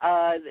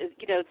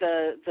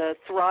 The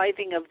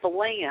thriving of the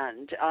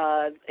land,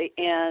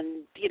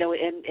 and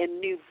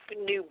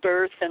new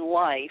birth and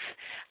life.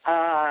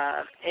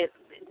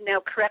 Now,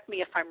 correct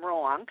me if I'm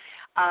wrong.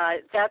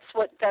 That's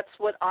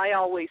what I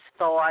always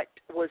thought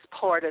was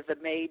part of the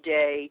May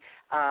Day.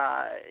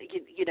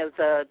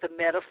 The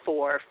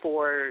metaphor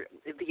for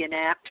the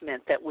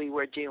enactment that we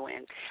were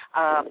doing.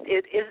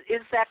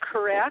 Is that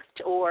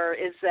correct, or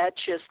is that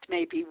just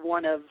maybe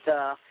one of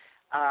the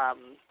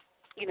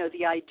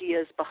the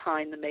ideas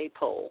behind the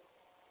maypole?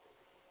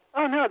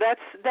 Oh no,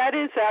 that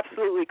is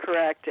absolutely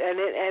correct, and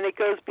it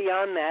goes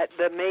beyond that.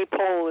 The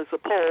maypole is a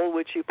pole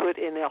which you put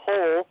in a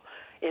hole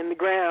in the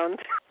ground.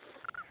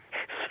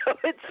 So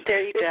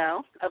there you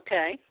go.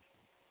 Okay.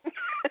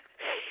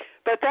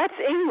 But that's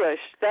English.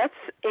 That's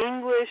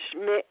English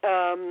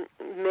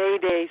May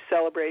Day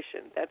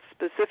celebration. That's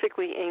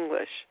specifically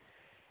English.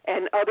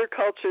 And other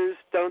cultures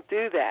don't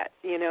do that,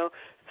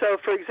 So,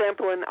 for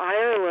example, in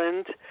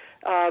Ireland,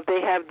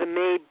 they have the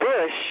May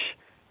bush,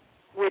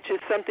 which is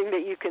something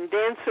that you can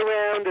dance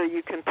around, or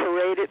you can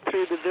parade it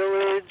through the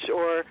village,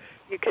 or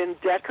you can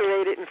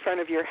decorate it in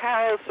front of your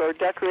house, or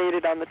decorate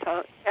it on the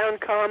town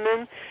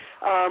common.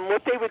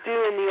 What they would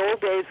do in the old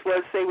days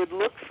was they would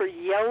look for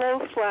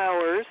yellow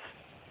flowers.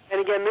 And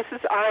again, this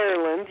is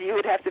Ireland. You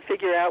would have to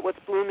figure out what's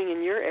blooming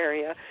in your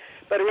area.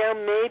 But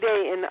around May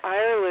Day in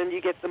Ireland, you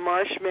get the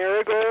marsh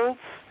marigolds,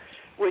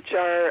 which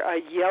are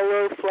a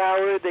yellow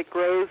flower that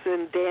grows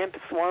in damp,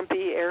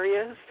 swampy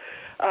areas.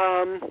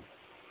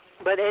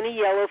 But any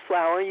yellow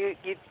flower, you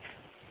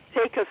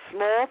take a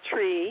small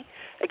tree,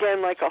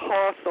 again like a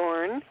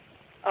hawthorn,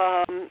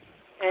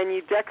 and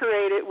you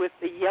decorate it with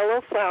the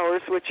yellow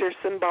flowers, which are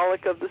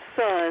symbolic of the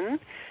sun,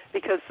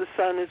 because the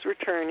sun is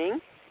returning.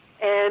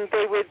 And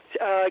they would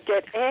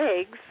get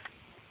eggs,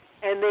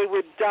 and they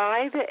would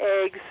dye the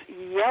eggs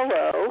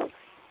yellow,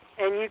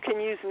 and you can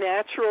use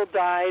natural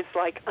dyes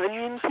like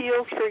onion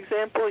peels, for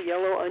example,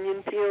 yellow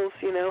onion peels,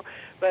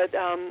 but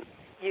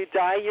you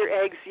dye your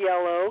eggs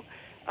yellow.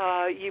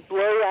 You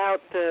blow out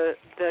the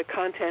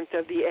content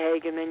of the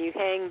egg, and then you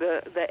hang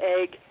the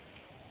egg,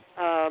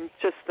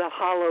 just the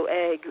hollow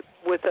egg,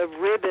 with a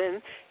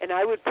ribbon, and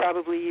I would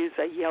probably use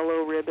a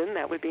yellow ribbon.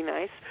 That would be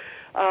nice.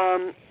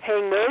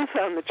 Hang those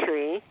on the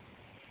tree.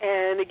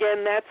 And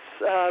again,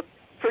 that's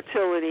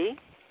fertility,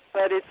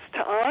 but it's to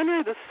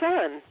honor the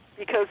sun,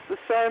 because the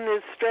sun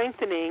is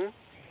strengthening,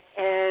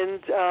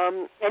 and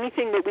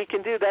anything that we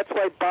can do, that's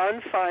why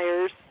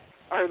bonfires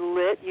are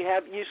lit. You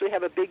usually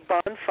have a big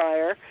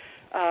bonfire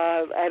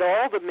at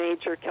all the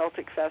major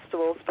Celtic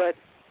festivals, but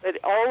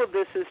all of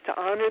this is to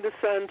honor the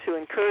sun, to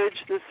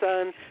encourage the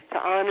sun, to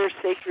honor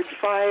sacred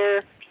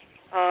fire.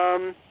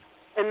 And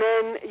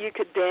then you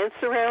could dance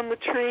around the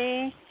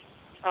tree.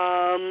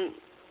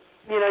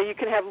 You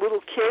can have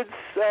little kids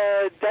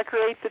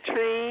decorate the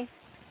tree.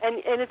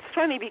 And it's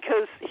funny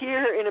because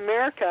here in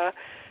America,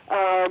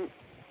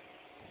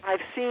 I've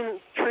seen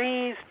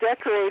trees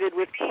decorated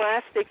with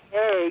plastic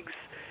eggs,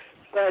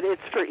 but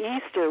it's for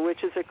Easter,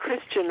 which is a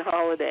Christian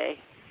holiday.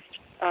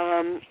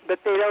 But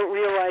they don't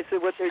realize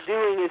that what they're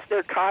doing is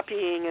they're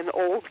copying an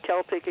old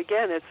Celtic,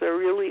 again, it's a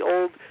really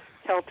old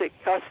Celtic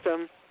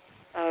custom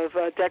of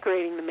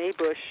decorating the May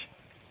bush.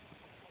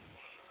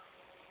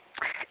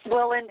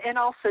 Well, and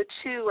also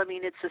too, I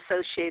mean, it's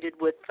associated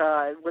with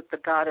the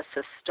goddess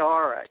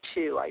Astara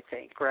too, I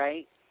think,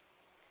 right?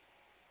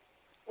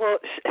 Well,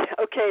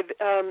 okay,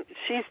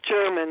 she's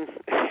German.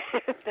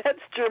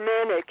 That's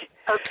Germanic.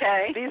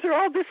 Okay. These are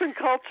all different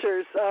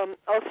cultures.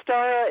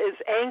 Ostara is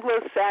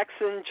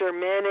Anglo-Saxon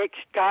Germanic,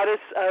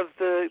 goddess of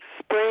the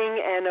spring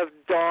and of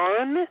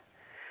dawn,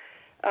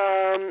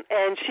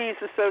 and she's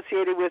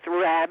associated with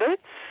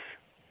rabbits.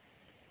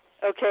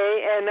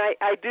 Okay, and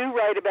I do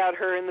write about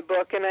her in the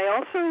book, and I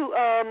also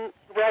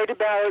write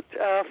about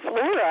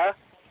Flora,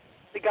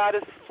 the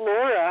goddess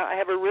Flora. I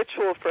have a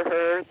ritual for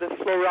her. The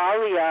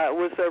Floralia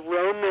was a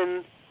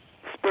Roman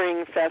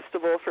spring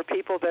festival for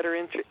people that are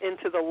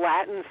into the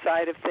Latin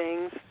side of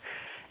things.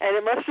 And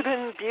it must have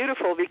been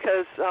beautiful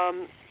because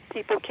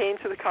people came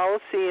to the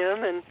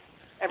Colosseum and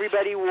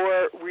everybody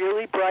wore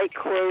really bright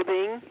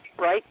clothing,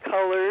 bright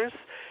colors.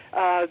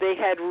 They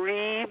had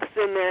wreaths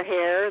in their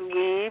hair,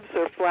 leaves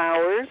or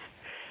flowers.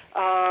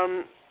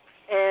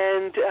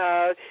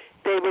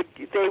 They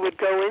would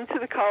go into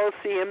the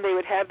Colosseum, they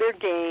would have their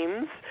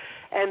games,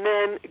 and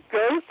then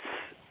goats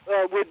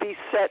would be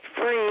set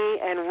free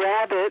and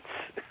rabbits,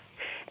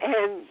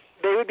 and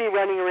they would be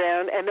running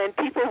around, and then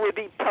people would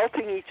be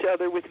pelting each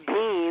other with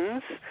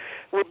beans.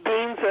 Well,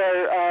 beans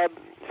are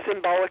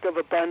symbolic of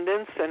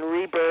abundance and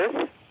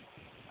rebirth.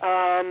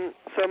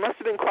 So it must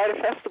have been quite a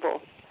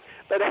festival.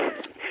 But I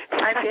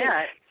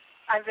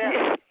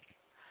bet.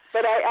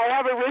 But I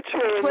have a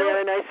ritual in there,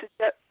 and I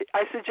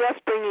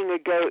suggest bringing a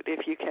goat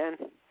if you can.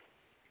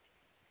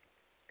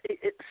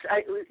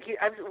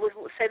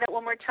 Say that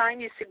one more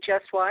time. You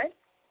suggest what?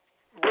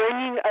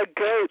 Bringing a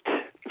goat.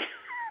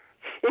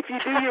 If you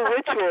do your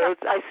ritual,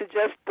 I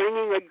suggest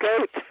bringing a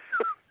goat.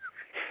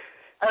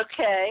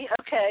 Okay.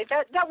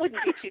 That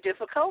wouldn't be too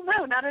difficult.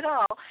 No, not at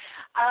all.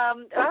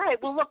 All right.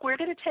 Well, look, we're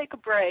going to take a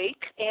break,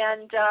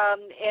 and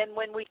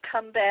when we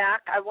come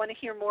back, I want to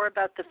hear more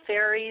about the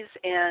fairies,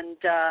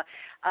 and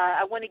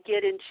I want to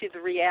get into the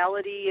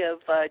reality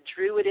of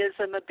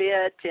Druidism a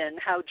bit and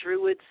how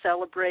Druids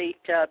celebrate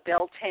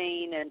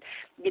Beltain, and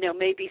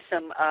maybe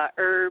some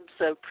herbs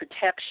of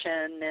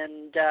protection,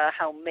 and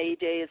how May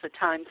Day is a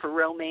time for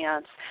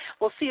romance.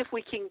 We'll see if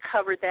we can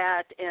cover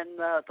that in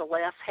the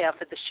last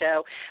half of the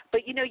show.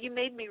 But you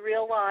made me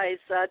realize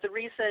the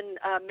reason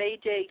May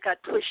Day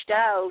got pushed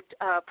out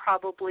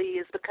probably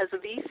is because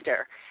of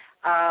Easter.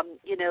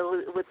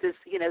 With this,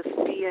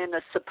 being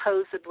a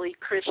supposedly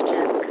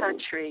Christian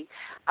country,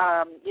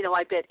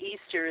 I bet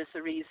Easter is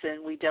the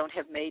reason we don't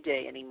have May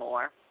Day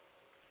anymore.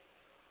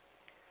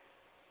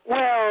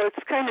 Well,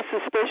 it's kind of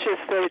suspicious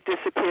that it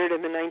disappeared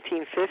in the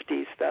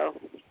 1950s, though.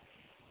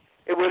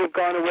 It would have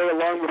gone away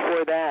long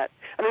before that.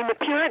 I mean, the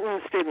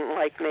Puritans didn't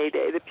like May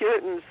Day. The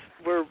Puritans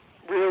were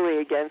really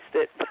against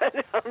it, but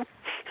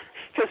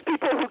because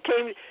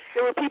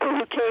there were people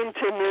who came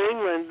to New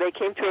England, they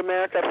came to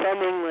America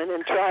from England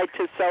and tried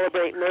to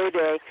celebrate May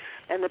Day,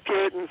 and the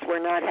Puritans were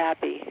not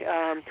happy.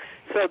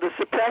 So the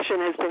suppression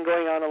has been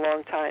going on a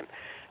long time.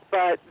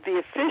 But the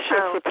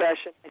official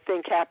suppression, I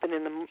think, happened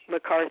in the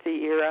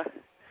McCarthy era.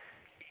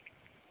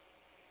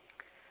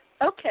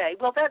 Okay,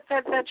 well,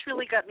 that's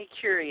really got me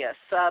curious.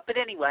 But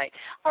anyway,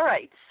 all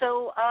right,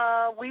 so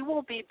we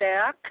will be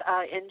back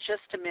in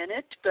just a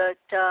minute. But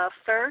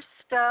first,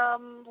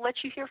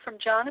 let you hear from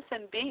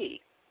Jonathan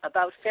B.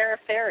 about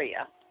Fairies.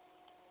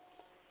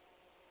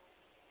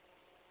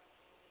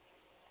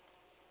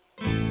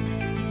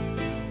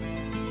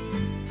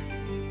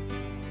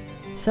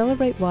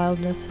 Celebrate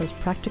Wildness has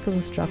practical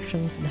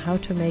instructions on how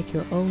to make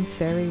your own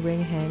fairy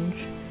ring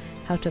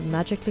henge, how to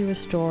magically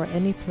restore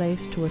any place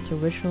to its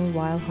original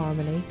wild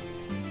harmony,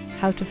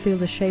 how to feel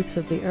the shapes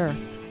of the earth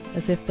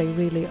as if they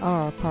really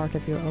are part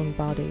of your own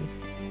body,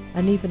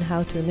 and even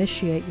how to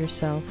initiate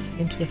yourself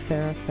into the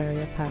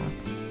Fairies path.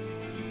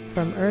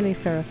 From early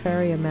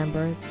Fairies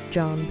member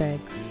John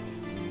Beggs.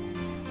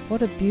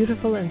 What a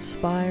beautiful,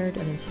 inspired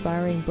and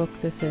inspiring book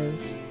this is.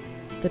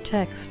 The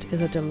text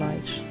is a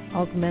delight,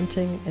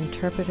 augmenting,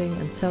 interpreting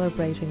and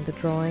celebrating the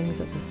drawings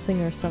that the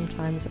singer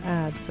sometimes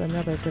adds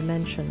another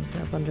dimension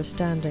of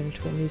understanding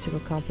to a musical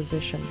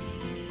composition.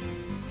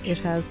 It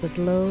has the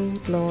glow,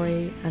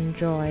 glory and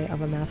joy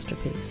of a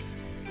masterpiece.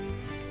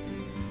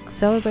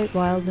 Celebrate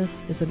Wildness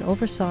is an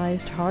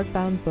oversized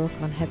hardbound book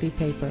on heavy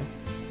paper.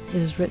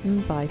 It is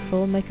written by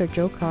filmmaker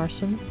Joe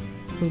Carson,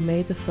 who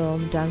made the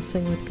film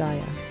Dancing with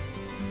Gaia.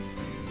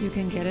 You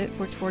can get it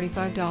for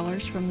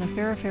 $45 from the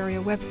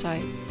Fairies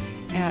website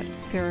at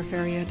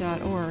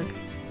fairies.org.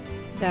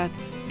 That's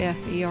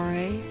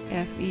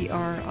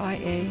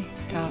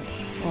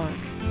FERAFERIA.org.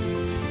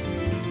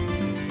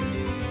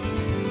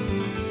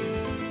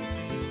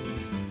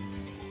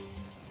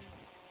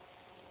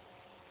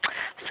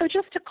 So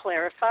just to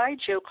clarify,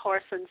 Joe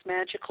Carson's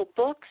magical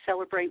book,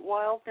 Celebrate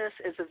Wildness,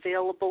 is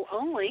available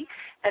only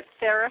at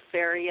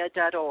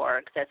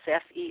feraferia.org. That's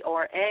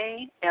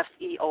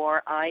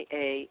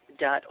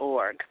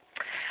FERAFERIA.org.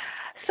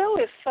 So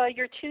if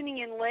you're tuning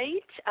in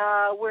late,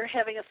 we're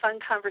having a fun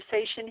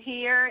conversation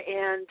here,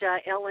 and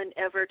Ellen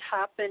Evert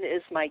Hopman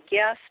is my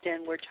guest,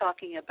 and we're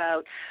talking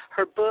about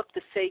her book,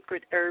 The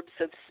Sacred Herbs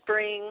of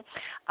Spring.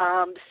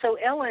 So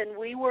Ellen,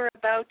 we were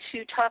about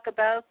to talk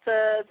about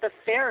the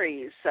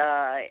fairies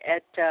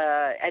at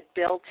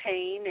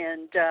Beltain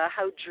and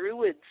how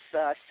Druids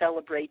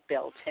celebrate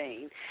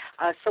Beltain.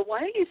 So why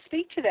don't you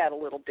speak to that a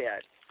little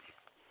bit?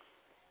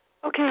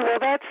 Okay, well,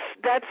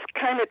 that's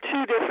kind of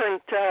two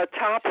different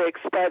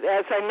topics, but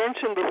as I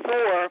mentioned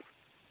before,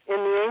 in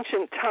the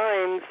ancient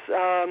times,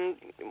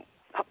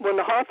 when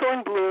the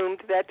hawthorn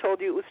bloomed, that told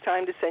you it was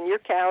time to send your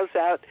cows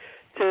out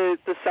to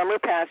the summer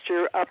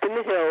pasture up in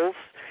the hills,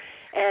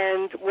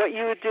 and what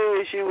you would do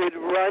is you would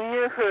run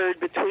your herd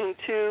between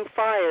two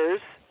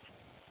fires,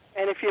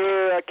 and if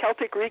you're a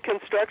Celtic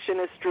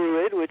Reconstructionist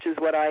Druid, which is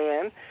what I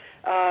am,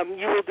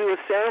 you will do a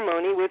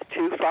ceremony with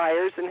two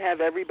fires and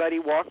have everybody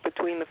walk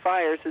between the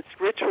fires. It's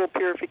ritual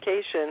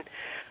purification.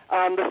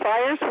 The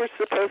fires were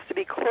supposed to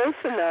be close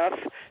enough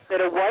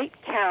that a white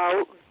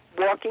cow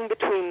walking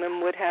between them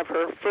would have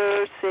her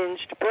fur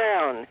singed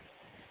brown.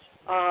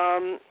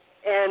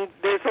 And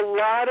there's a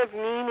lot of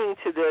meaning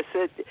to this.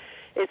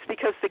 It's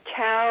because the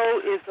cow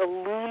is a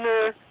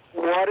lunar,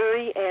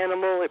 watery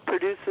animal. It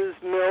produces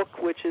milk,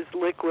 which is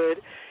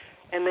liquid.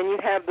 And then you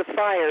have the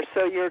fire.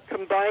 So you're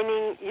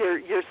combining,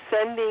 you're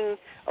sending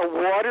a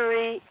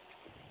watery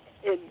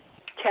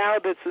cow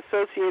that's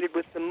associated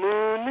with the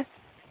moon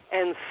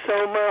and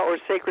soma, or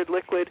sacred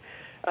liquid.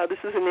 This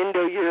is an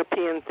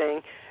Indo-European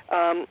thing.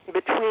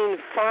 Between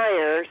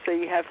fire, so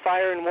you have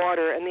fire and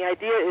water. And the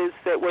idea is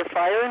that where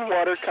fire and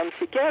water come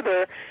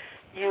together,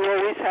 you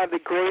always have the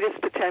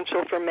greatest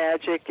potential for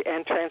magic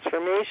and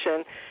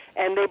transformation.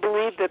 And they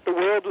believe that the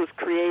world was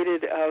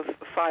created of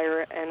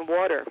fire and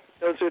water.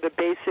 Those are the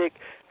basic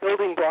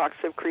building blocks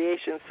of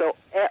creation. So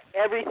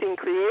everything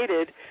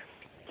created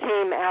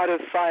came out of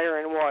fire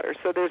and water.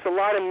 So there's a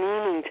lot of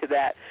meaning to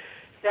that.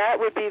 That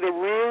would be the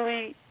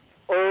really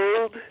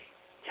old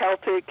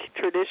Celtic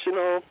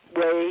traditional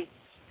way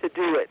to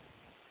do it.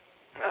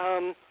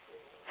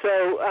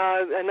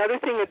 Another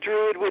thing a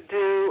Druid would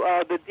do,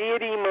 the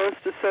deity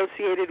most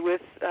associated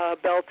with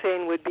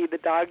Beltain would be the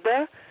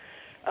Dagda,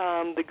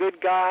 the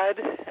good god,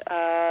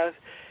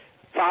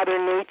 Father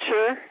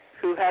Nature,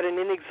 who had an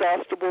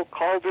inexhaustible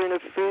cauldron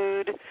of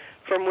food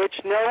from which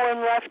no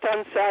one left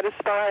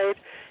unsatisfied.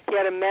 He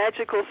had a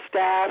magical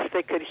staff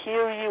that could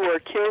heal you or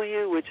kill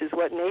you, which is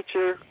what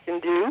nature can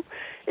do.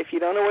 If you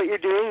don't know what you're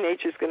doing,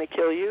 nature's going to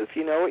kill you. If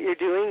you know what you're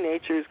doing,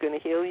 nature is going to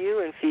heal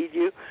you and feed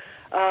you.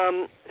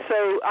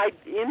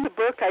 In the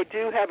book, I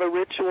do have a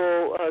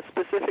ritual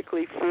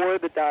specifically for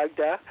the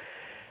Dagda.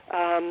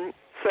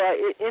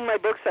 In my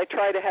books, I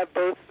try to have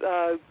both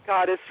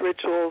goddess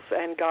rituals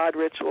and god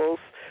rituals.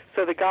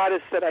 So the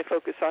goddess that I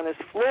focus on is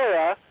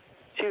Flora.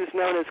 She was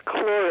known as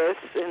Chloris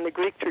in the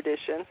Greek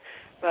tradition.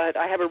 But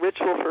I have a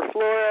ritual for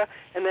Flora,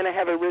 and then I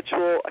have a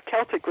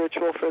Celtic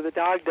ritual for the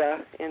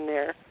Dagda in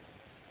there.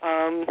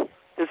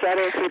 Does that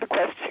answer the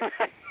question?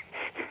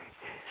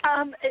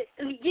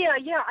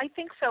 Yeah, I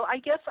think so. I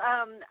guess,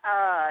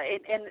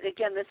 and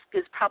again, this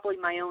is probably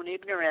my own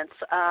ignorance,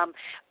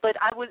 but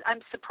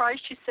I'm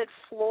surprised you said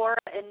Flora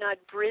and not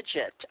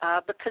Bridget,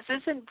 because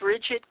isn't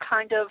Bridget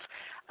kind of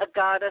a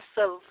goddess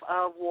of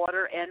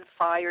water and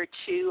fire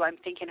too? I'm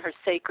thinking her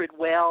sacred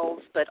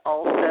wells, but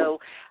also,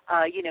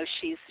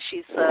 she's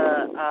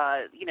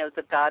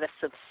the goddess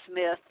of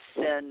smiths,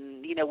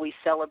 and we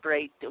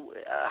celebrate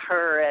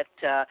her at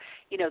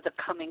the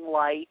coming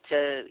light,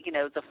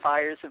 the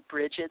fires of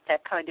Bridget,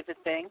 that kind of a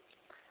thing.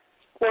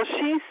 Well,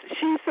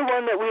 she's the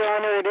one that we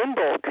honor at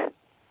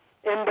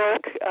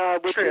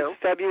Imbolc, which True. is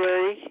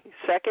February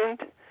 2nd.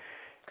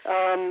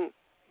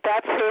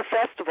 That's her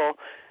festival.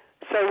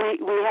 So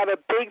we have a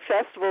big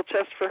festival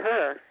just for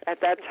her at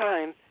that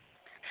time.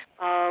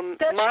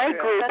 My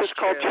group is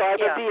called Tribe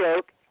of the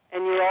Oak,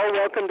 and you're all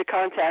welcome to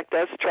contact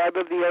us,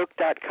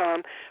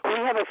 tribeoftheoak.com. We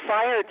have a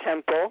fire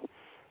temple,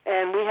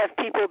 and we have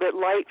people that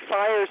light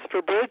fires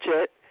for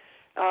Bridget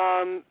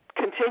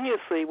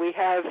continuously. We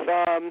have,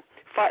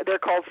 they're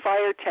called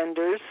fire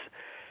tenders,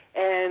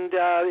 and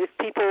if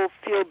people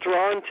feel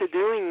drawn to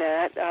doing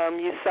that,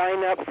 you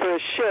sign up for a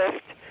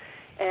shift,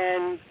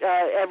 and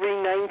every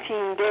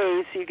 19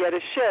 days you get a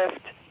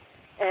shift,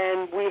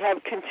 and we have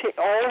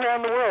all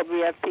around the world.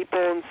 We have people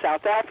in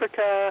South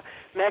Africa,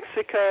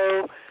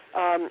 Mexico,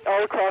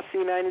 all across the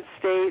United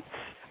States,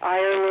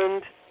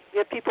 Ireland. We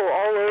have people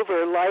all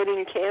over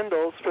lighting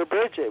candles for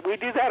Bridget. We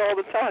do that all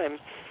the time.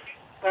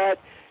 But,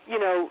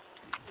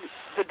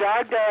 the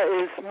Dagda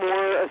is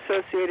more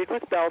associated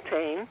with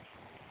Beltain.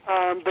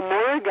 The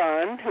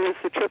Morrigan, who is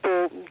the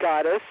triple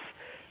goddess,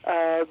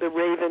 the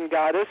raven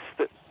goddess,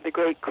 the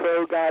great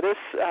crow goddess,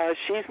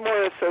 she's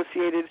more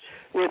associated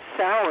with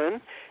Samhain,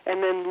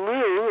 and then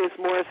Lu is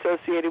more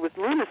associated with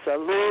Lunasa,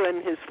 Lu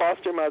and his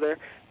foster mother,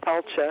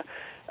 Palcha.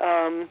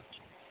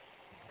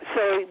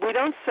 So we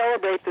don't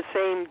celebrate the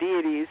same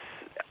deities.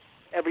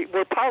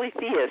 We're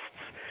polytheists,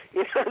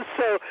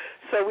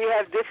 so we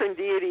have different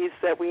deities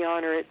that we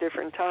honor at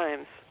different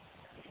times.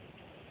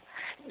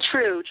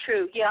 True.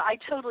 Yeah, I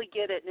totally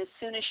get it. And as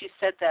soon as you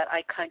said that,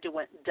 I kind of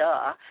went,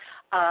 duh.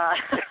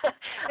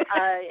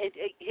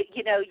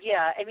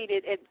 Yeah. I mean,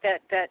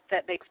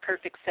 that makes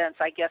perfect sense.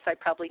 I guess I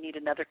probably need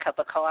another cup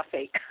of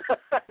coffee.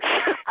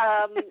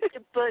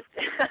 But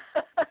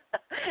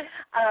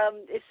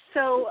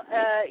so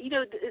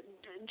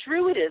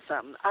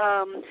Druidism.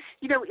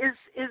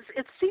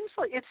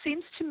 It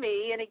seems to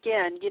me, and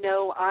again,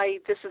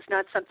 this is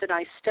not something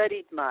I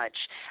studied much,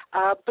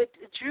 but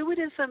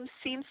Druidism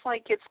seems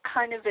like it's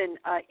kind of an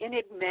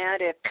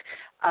enigmatic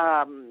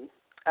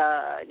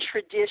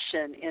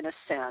tradition in a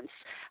sense,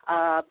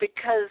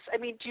 because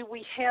do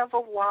we have a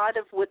lot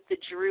of what the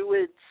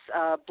Druids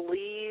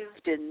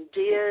believed and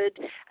did?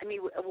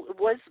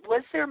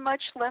 Was there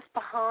much left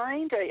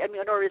behind?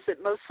 Or is it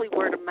mostly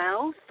word of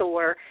mouth?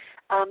 Or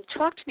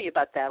talk to me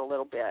about that a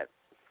little bit.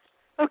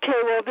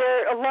 Okay, well,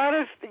 there are a lot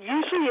of,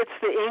 usually it's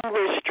the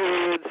English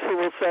Druids who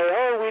will say,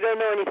 oh, we don't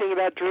know anything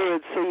about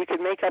Druids, so you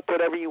can make up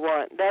whatever you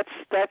want. That's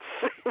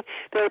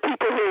there are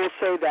people who will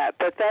say that,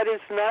 but that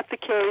is not the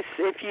case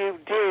if you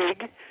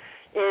dig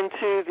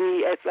into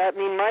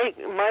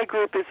my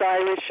group is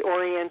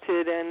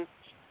Irish-oriented, and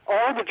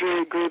all the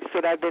Druid groups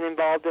that I've been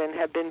involved in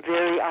have been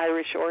very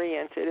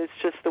Irish-oriented. It's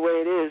just the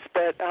way it is,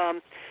 but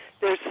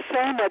there's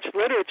so much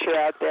literature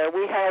out there.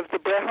 We have the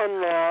Beltain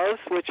laws,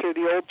 which are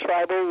the old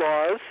tribal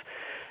laws.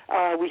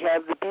 We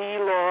have the bee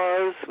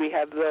laws. We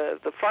have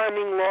the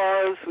farming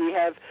laws. We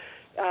have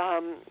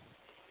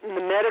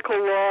the medical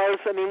laws.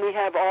 We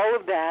have all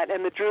of that.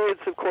 And the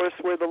Druids, of course,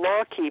 were the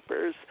law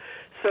keepers.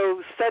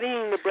 So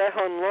studying the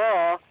Beltain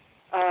law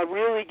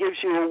really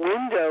gives you a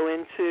window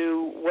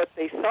into what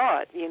they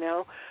thought,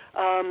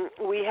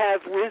 We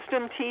have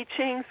wisdom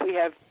teachings. We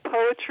have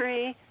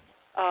poetry.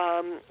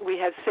 We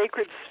have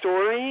sacred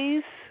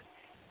stories.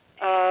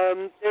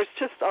 There's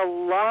just a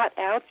lot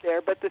out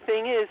there, but the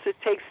thing is, it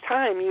takes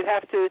time. You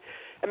have to,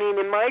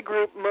 in my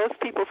group, most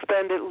people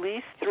spend at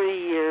least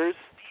 3 years.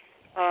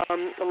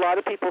 A lot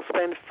of people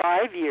spend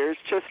 5 years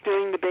just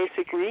doing the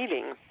basic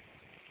reading.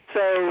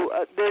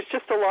 So there's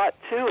just a lot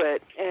to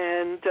it,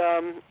 and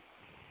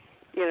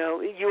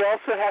you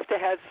also have to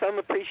have some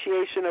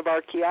appreciation of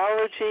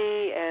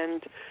archaeology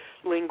and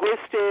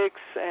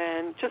linguistics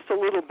and just a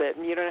little bit,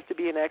 and you don't have to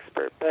be an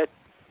expert, but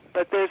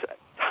there's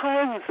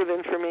tons of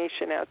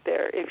information out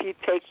there if you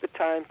take the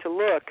time to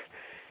look.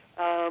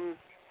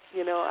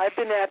 I've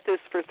been at this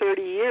for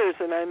 30 years,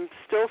 and I'm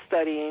still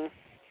studying.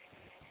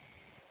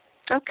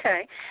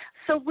 Okay.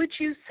 So would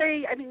you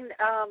say,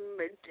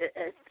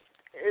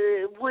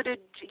 would a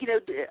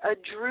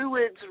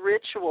Druid's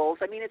rituals,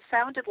 it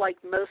sounded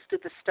like most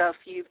of the stuff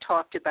you've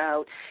talked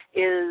about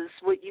is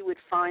what you would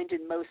find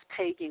in most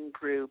pagan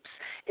groups.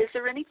 Is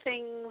there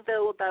anything,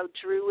 though, about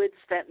Druids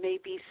that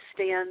maybe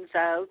stands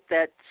out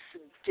that's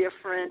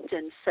different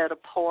and set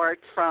apart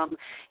from,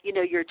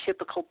 your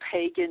typical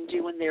pagan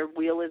doing their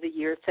Wheel of the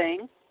Year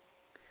thing?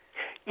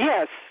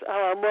 Yes,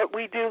 what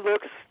we do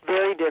looks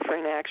very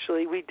different,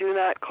 actually. We do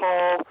not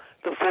call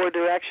the 4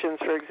 directions,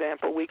 for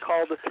example. We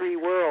call the 3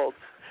 worlds.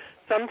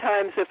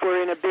 Sometimes if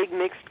we're in a big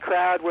mixed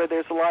crowd where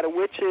there's a lot of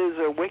witches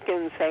or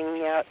Wiccans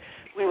hanging out,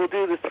 we will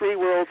do the 3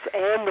 worlds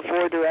and the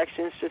 4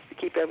 directions just to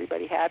keep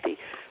everybody happy.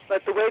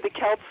 But the way the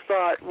Celts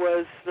thought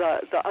was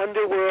the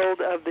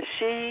underworld of the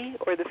Sidhe,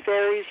 or the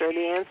Fairies, or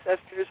the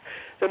ancestors,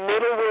 the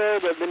middle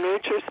world of the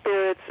nature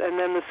spirits, and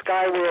then the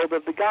sky world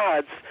of the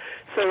gods.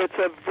 So it's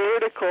a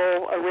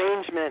vertical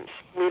arrangement.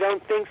 We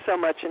don't think so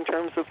much in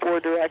terms of 4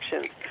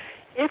 directions.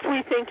 If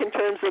we think in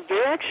terms of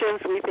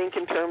directions, we think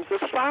in terms of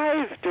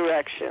 5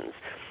 directions,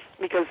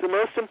 because the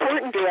most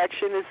important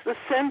direction is the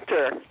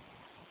center.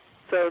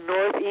 So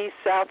north, east,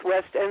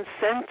 southwest, and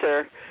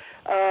center.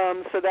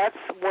 So that's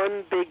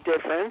one big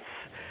difference.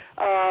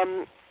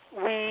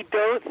 We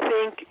don't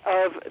think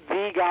of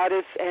the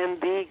goddess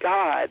and the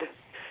god.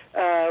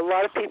 A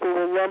lot of people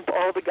will lump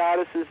all the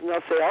goddesses, and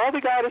they'll say all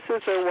the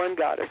goddesses are one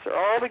goddess, or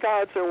all the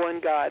gods are one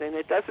god, and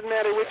it doesn't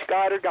matter which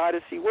god or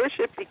goddess you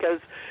worship because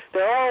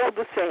they're all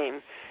the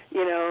same.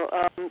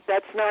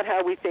 That's not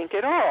how we think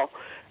at all.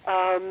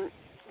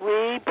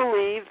 We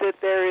believe that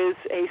there is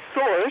a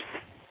source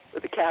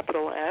with a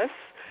capital S,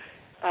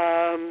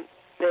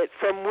 that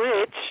from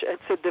which,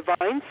 it's a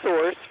divine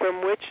source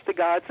from which the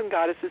gods and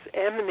goddesses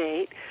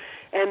emanate,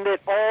 and that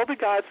all the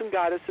gods and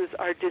goddesses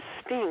are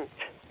distinct.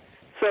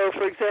 So,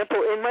 for example,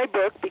 in my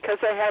book, because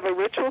I have a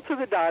ritual to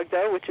the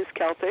Dagda, which is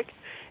Celtic,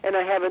 and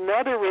I have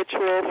another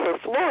ritual for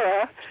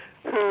Flora,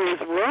 who is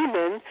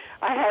Roman,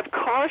 I have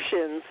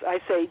cautions. I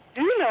say,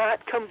 do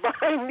not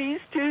combine these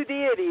 2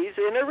 deities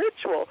in a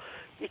ritual,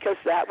 because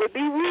that would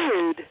be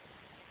rude.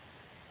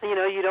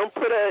 You don't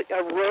put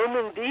a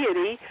Roman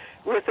deity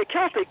with a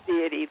Celtic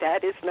deity.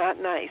 That is not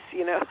nice,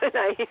 and I'm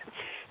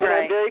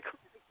very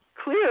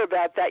clear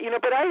about that,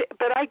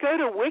 But I go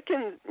to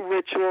Wiccan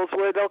rituals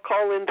where they'll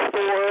call in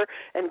Thor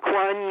and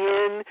Kuan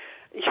Yin,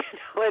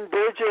 and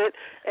Bridget,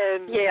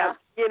 and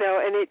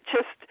and it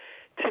just,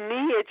 to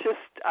me,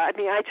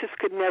 I just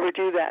could never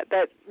do that.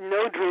 That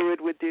no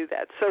Druid would do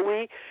that. So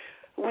we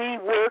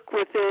work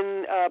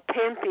within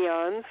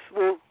pantheons.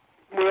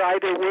 We're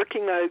either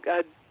working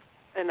a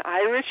an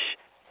Irish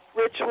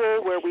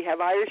ritual where we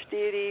have Irish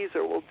deities,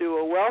 or we'll do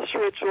a Welsh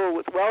ritual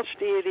with Welsh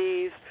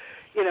deities.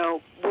 You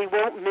know, we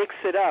won't mix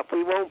it up.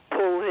 We won't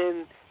pull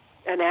in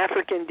an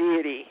African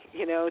deity,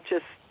 you know,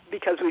 just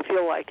because we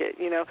feel like it,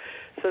 you know.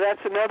 So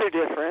that's another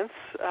difference.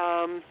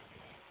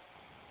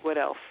 What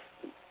else?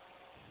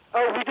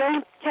 Oh, we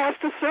don't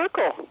cast a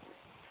circle.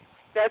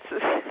 That's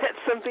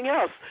something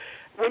else.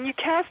 When you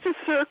cast a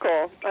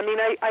circle, I mean,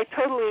 I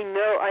totally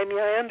know, I mean,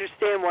 I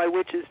understand why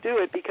witches do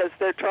it, because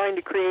they're trying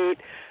to create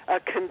a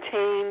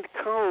contained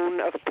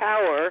cone of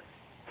power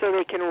so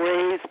they can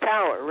raise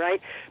power, right?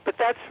 But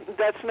that's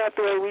not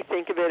the way we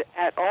think of it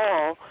at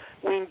all.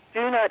 We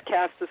do not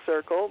cast a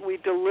circle. We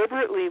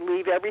deliberately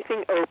leave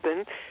everything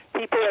open.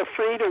 People are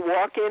free to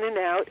walk in and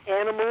out.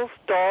 Animals,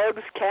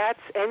 dogs, cats,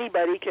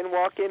 anybody can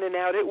walk in and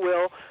out at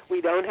will. We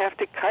don't have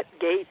to cut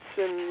gates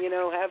and, you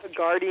know, have a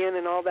guardian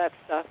and all that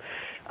stuff.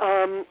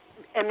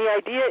 And the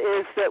idea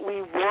is that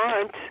we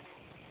want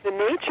the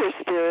nature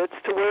spirits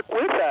to work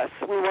with us.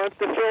 We want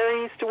the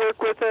fairies to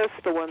work with us,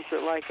 the ones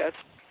that like us.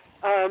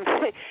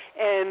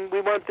 And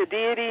we want the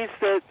deities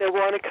that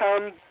want to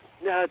come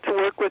to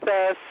work with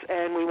us,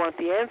 and we want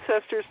the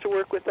ancestors to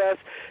work with us.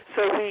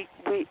 So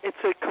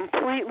it's a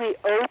completely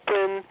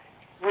open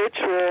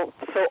ritual,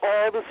 so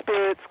all the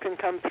spirits can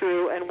come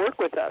through and work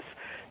with us.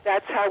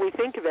 That's how we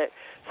think of it.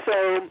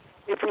 So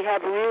if we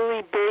have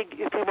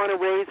if we want to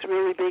raise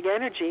really big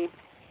energy,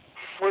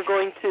 we're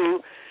going to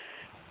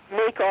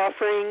make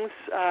offerings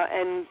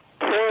and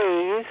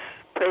praise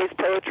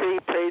poetry,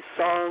 praise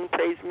song,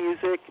 praise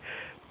music,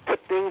 put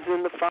things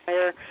in the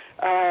fire,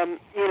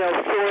 you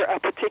know, for a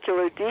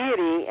particular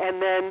deity,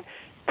 and then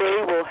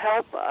they will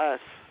help us.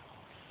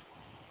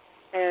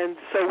 And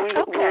so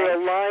we're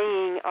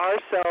aligning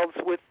ourselves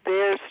with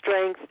their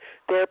strength,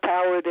 their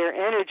power, their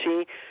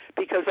energy,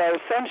 because our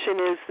assumption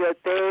is that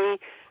they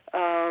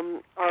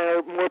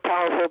are more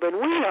powerful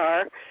than we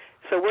are.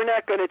 So we're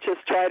not going to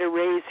just try to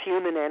raise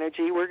human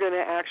energy. We're going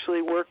to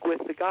actually work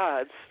with the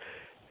gods.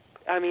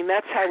 I mean,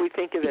 that's how we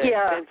think of it.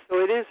 Yeah. And so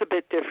it is a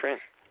bit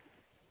different.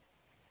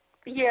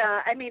 Yeah,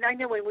 I mean, I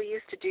know when we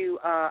used to do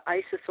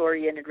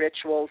Isis-oriented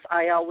rituals,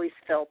 I always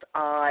felt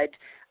odd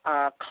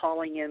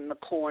calling in the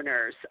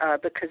corners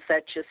because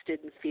that just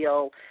didn't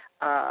feel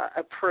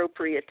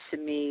appropriate to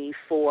me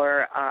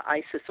for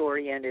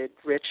Isis-oriented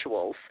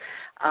rituals.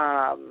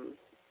 And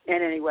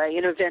anyway,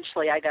 and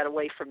eventually I got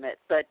away from it.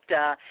 But,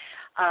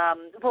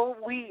 well,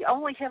 we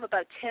only have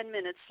about 10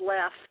 minutes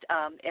left,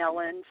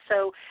 Ellen.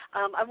 So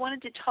I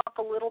wanted to talk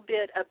a little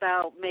bit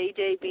about May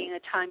Day being a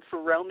time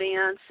for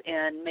romance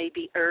and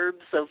maybe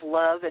herbs of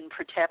love and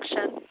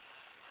protection.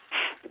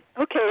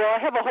 Okay, well, I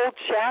have a whole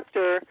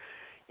chapter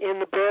in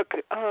the book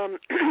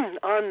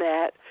on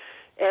that.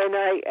 And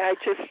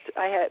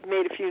I had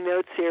made a few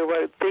notes here,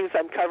 what things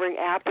I'm covering.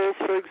 Apples,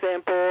 for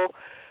example.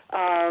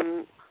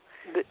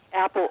 The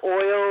apple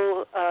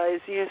oil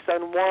is used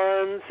on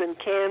wands and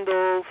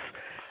candles.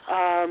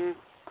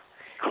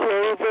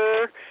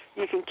 Clover,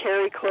 you can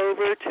carry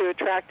clover to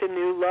attract a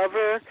new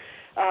lover.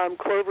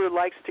 Clover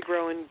likes to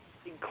grow in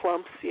big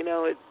clumps, you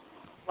know, it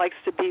likes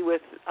to be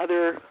with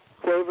other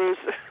clovers.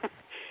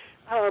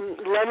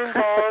 Lemon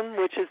balm,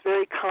 which is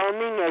very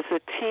calming as a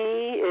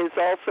tea, is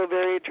also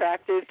very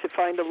attractive to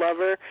find a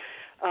lover.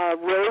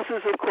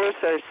 Roses, of course,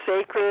 are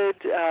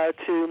sacred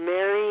to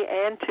Mary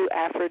and to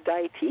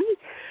Aphrodite.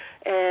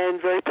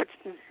 And very,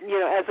 you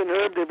know, as an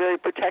herb, they're very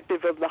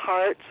protective of the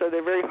heart, so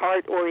they're very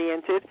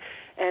heart-oriented,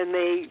 and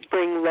they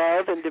bring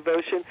love and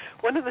devotion.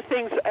 One of the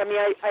things, I mean,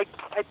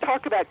 I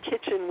talk about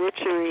kitchen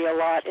witchery a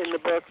lot in the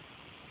book.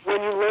 When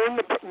you learn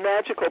the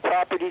magical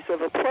properties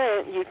of a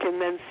plant, you can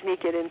then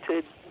sneak it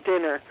into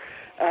dinner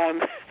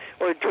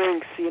or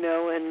drinks, you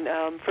know.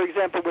 And, for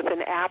example, with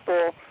an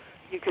apple,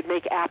 you could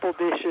make apple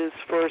dishes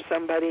for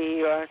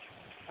somebody, or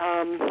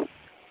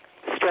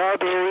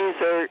strawberries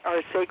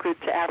are sacred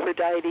to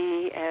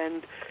Aphrodite,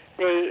 and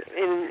they,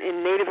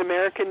 in Native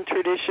American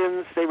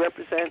traditions, they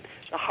represent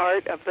the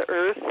heart of the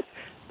earth,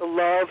 the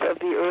love of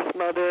the Earth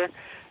Mother.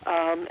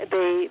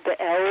 The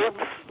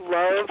elves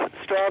love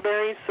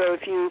strawberries, so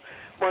if you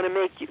want to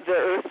make the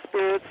earth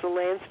spirits, the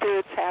land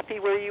spirits happy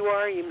where you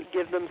are, you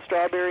give them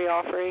strawberry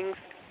offerings.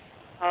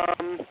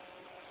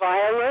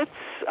 Violets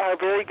are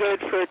very good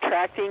for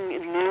attracting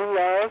new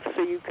love,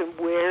 so you can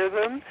wear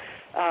them.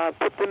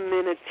 Put them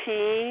in a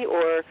tea,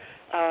 or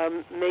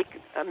make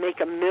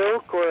a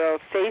milk or a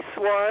face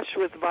wash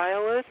with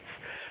violets.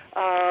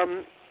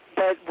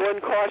 But one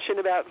caution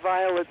about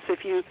violets: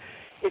 if you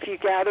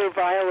gather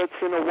violets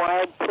in a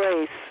wild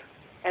place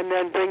and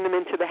then bring them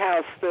into the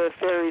house, the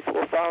fairies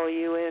will follow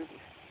you in.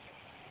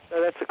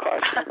 So that's a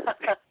caution.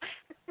 Okay.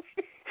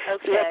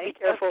 So you have to be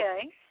careful.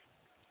 Okay.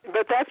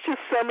 But that's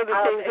just some of the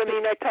things. I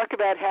mean, I talk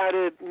about how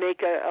to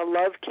make a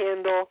love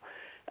candle.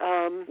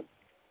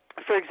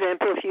 For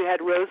example, if you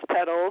had rose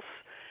petals,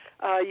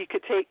 you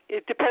could take,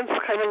 it depends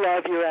what kind of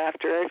love you're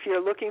after. If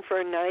you're looking for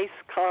a nice,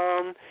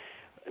 calm,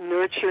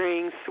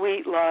 nurturing,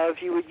 sweet love,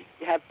 you would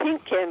have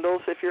pink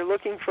candles. If you're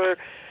looking for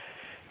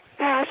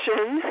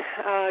passion,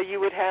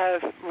 you would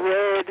have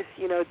red,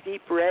 you know,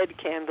 deep red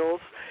candles.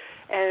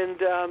 And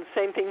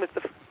same thing with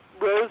the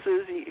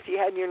roses. If you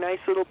had your nice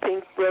little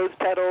pink rose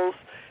petals,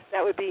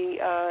 that would be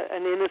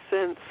an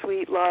innocent,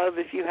 sweet love.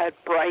 If you had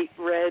bright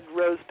red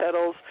rose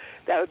petals,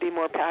 that would be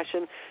more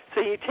passion.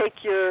 So you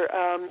take your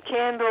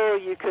candle,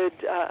 you could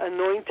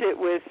anoint it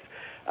with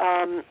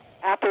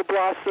apple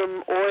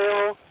blossom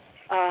oil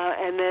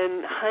and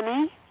then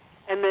honey,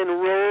 and then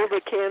roll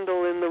the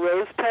candle in the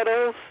rose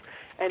petals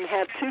and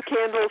have two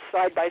candles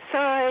side by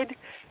side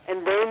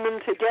and burn them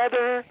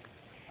together.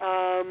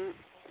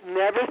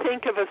 Never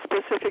think of a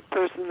specific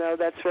person, though.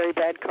 That's very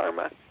bad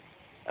karma.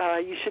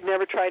 You should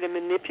never try to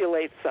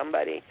manipulate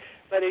somebody.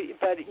 But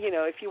you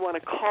know, if you want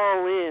to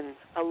call in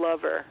a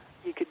lover,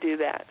 you could do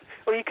that.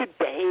 Or you could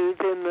bathe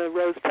in the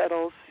rose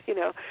petals. You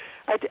know,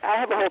 I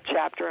have a whole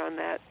chapter on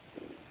that.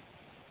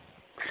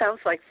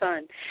 Sounds like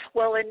fun.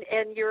 Well,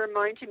 and you're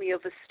reminding me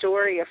of a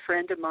story a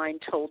friend of mine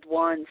told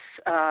once.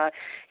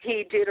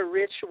 He did a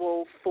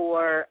ritual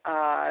for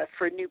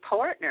a new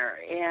partner,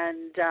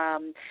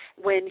 and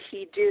when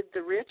he did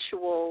the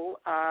ritual,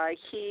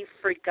 he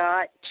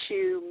forgot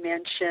to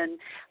mention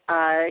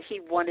he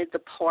wanted the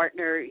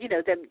partner, you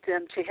know,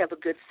 them to have a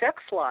good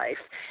sex life.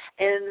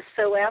 And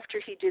so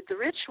after he did the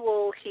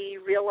ritual, he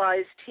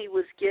realized he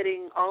was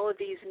getting all of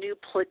these new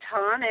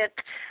platonic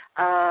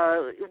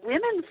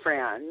women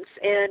friends,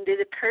 and it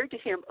occurred to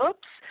him,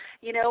 oops,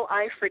 you know,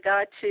 I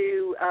forgot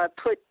to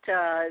put,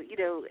 you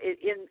know,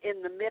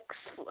 in the mix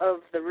of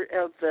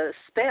the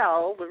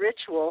spell, the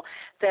ritual,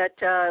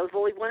 that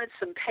well, he wanted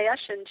some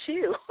passion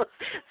too,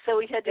 so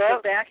he had to go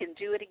back and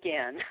do it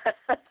again.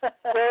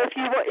 Well, if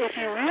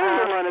you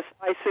really want to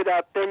spice it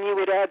up, then you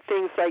would add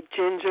things like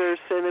ginger,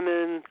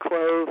 cinnamon,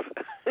 clove.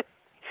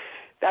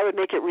 That would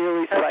make it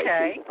really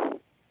spicy.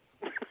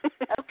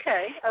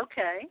 Okay.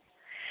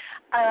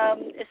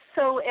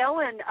 So,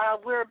 Ellen,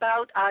 we're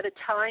about out of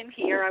time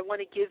here. I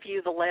want to give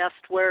you the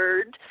last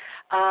word.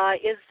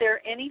 Is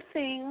there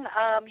anything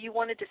you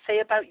wanted to say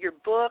about your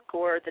book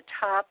or the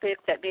topic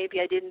that maybe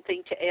I didn't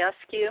think to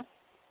ask you?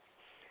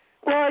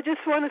 Well, I just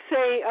want to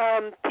say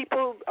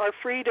people are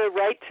free to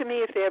write to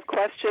me if they have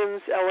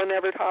questions,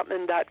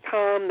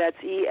 EllenEvertHopman.com.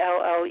 That's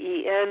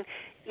ELLEN,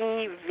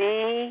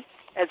 EV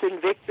as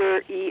in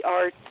Victor,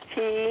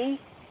 ERT,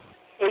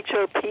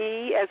 HOP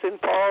as in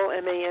Paul,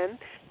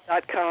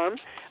 MAN.com.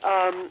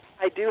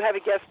 I do have a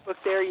guest book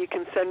there. You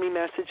can send me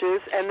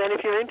messages. And then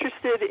if you're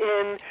interested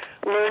in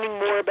learning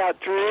more about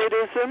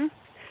Druidism,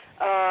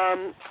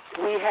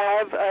 we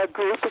have a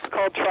group. It's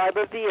called Tribe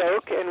of the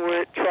Oak, and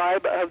we're at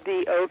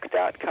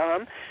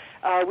tribeoftheoak.com.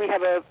 We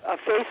have a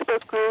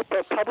Facebook group,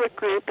 a public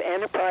group,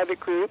 and a private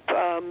group.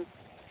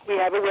 We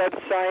have a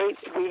website.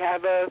 We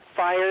have a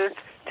fire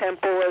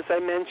temple, as I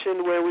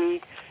mentioned, where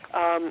we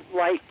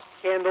light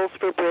candles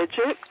for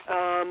Bridget.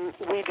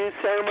 We do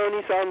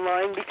ceremonies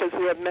online because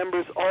we have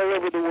members all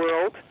over the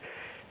world.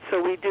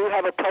 So we do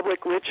have a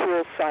public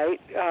ritual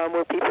site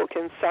where people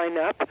can sign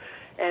up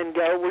and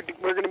go.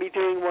 We're going to be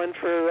doing one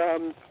for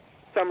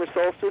summer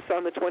solstice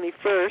on the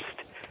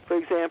 21st, for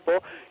example.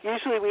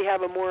 Usually we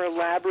have a more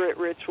elaborate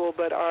ritual,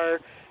 but our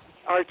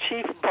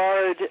chief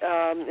bard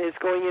is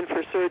going in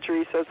for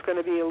surgery, so it's going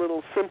to be a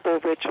little simple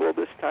ritual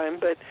this time.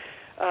 But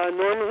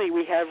normally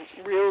we have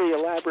really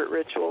elaborate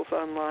rituals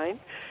online.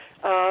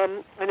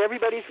 And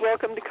everybody's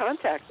welcome to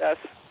contact us.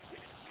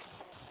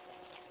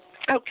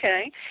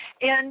 Okay.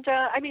 And,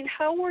 I mean,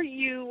 how were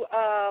you,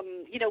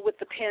 you know, with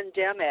the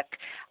pandemic,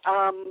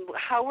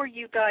 how are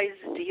you guys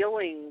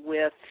dealing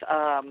with,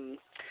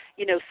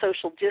 you know,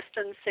 social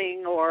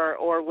distancing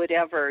or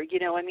whatever? You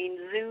know, I mean,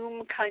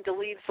 Zoom kind of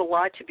leaves a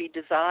lot to be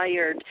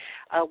desired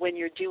when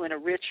you're doing a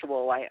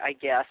ritual, I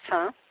guess,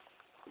 huh?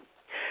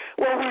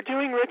 Well, we're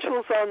doing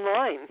rituals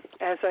online,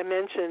 as I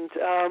mentioned.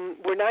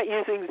 We're not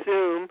using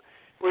Zoom.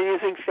 We're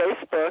using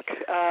Facebook.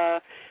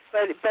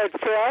 But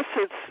for us,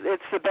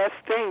 it's the best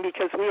thing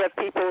because we have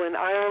people in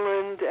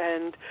Ireland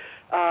and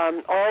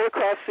all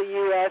across the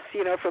U.S.,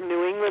 you know, from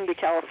New England to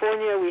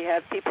California. We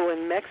have people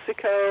in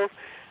Mexico.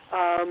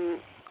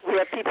 We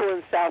have people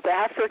in South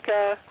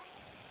Africa.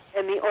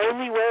 And the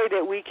only way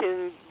that we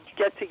can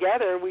get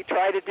together, we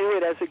try to do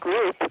it as a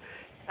group.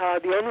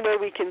 The only way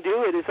we can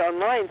do it is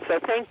online. So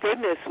thank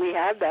goodness we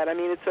have that. I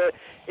mean,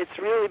 it's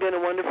really been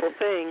a wonderful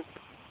thing.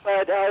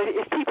 But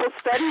if people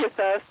study with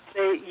us,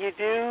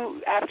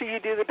 after you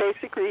do the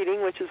basic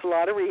reading, which is a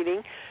lot of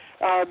reading,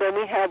 then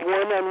we have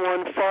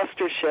one-on-one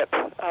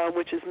fostership,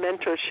 which is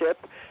mentorship,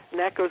 and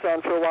that goes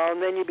on for a while,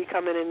 and then you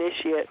become an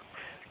initiate.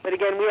 But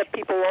again, we have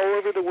people all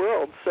over the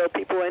world, so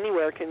people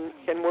anywhere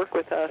can work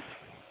with us.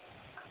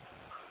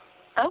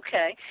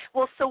 Okay.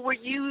 Well, so were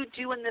you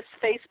doing this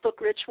Facebook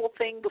ritual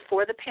thing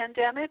before the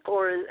pandemic,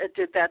 or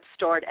did that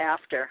start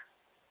after?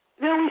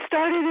 No, we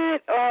started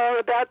it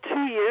about 2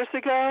 years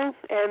ago,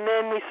 and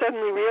then we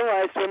suddenly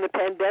realized when the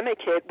pandemic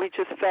hit, we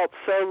just felt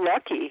so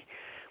lucky.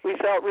 We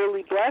felt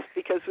really blessed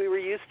because we were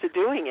used to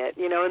doing it,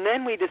 you know, and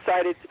then we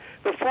decided,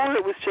 before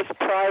it was just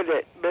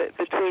private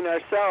between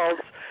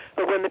ourselves,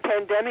 but when the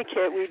pandemic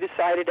hit, we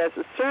decided as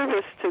a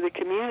service to the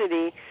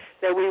community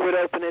that we would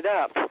open it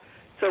up.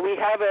 So we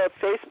have a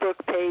Facebook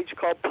page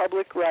called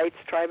Public Rights,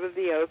 Tribe of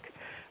the Oak.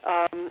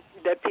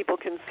 that people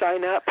can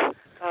sign up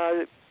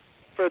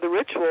for the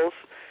rituals,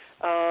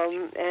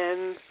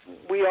 and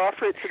we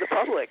offer it to the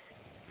public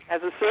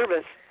as a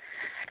service.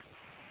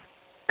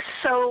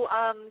 So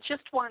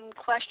just one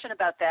question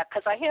about that,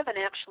 because I haven't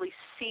actually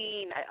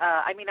seen,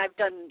 I've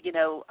done,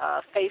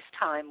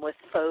 FaceTime with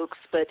folks,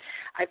 but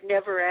I've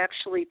never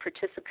actually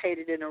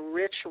participated in a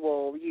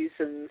ritual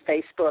using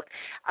Facebook.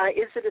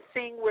 Is it a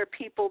thing where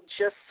people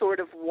just sort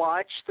of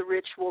watch the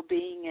ritual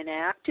being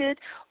enacted,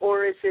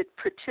 or is it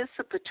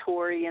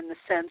participatory in the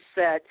sense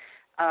that,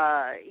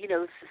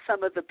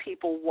 some of the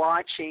people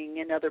watching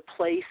in other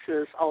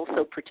places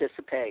also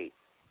participate?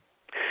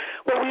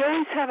 Well, we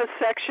always have a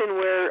section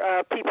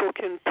where people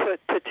can put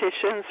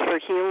petitions for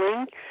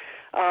healing.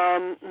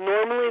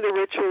 Normally the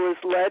ritual is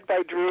led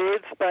by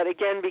druids, but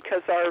again,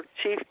 because our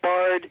chief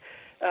bard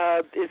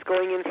is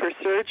going in for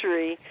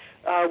surgery,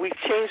 we've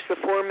changed the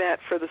format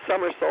for the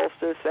summer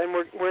solstice, and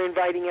we're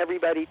inviting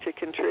everybody to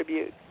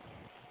contribute.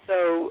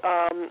 So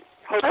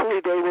hopefully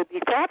they will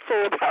be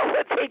thoughtful about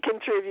what they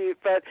contribute,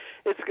 but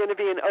it's going to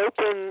be an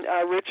open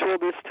ritual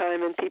this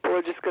time, and people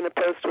are just going to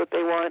post what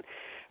they want.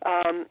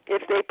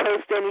 If they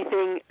post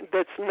anything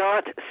that's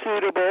not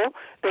suitable,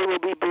 they will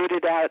be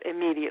booted out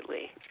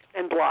immediately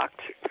and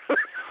blocked.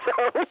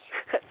 So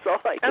that's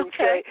all I can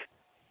say.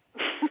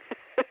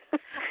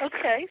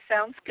 Okay,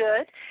 sounds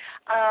good.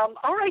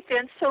 All right,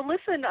 then. So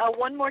listen,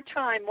 one more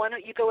time, why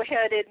don't you go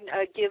ahead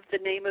and give the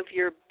name of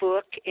your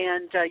book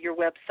and your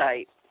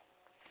website?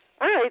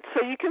 All right,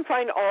 so you can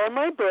find all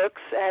my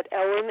books at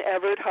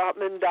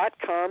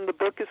EllenEvertHopman.com. The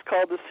book is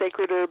called The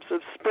Sacred Herbs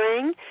of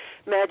Spring,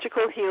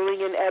 Magical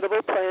Healing and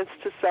Edible Plants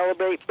to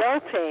Celebrate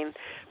Beltain.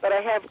 But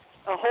I have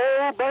a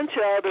whole bunch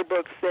of other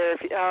books there.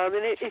 And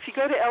if you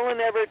go to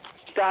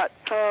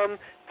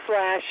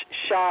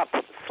EllenEvert.com/shop/,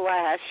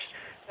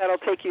 that'll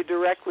take you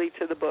directly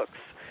to the books.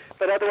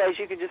 But otherwise,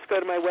 you can just go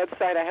to my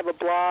website. I have a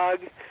blog.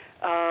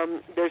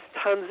 There's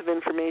tons of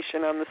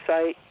information on the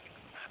site.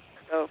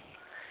 So.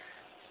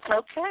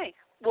 Okay.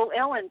 Well,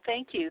 Ellen,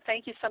 thank you.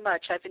 Thank you so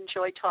much. I've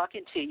enjoyed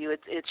talking to you.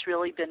 It's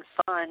really been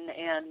fun,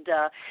 and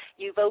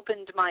you've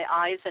opened my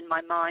eyes and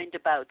my mind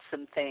about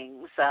some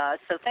things.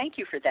 So thank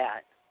you for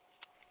that.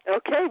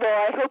 Okay.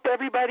 Well, I hope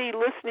everybody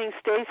listening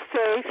stays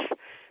safe,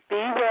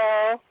 be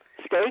well,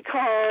 stay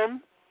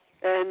calm,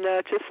 and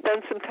just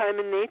spend some time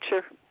in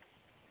nature.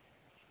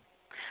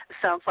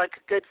 Sounds like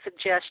a good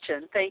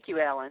suggestion. Thank you,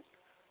 Ellen.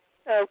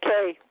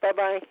 Okay.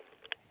 Bye-bye.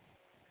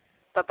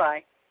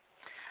 Bye-bye.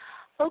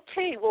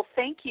 Okay, well,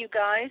 thank you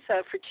guys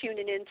for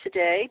tuning in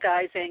today,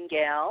 guys and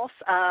gals.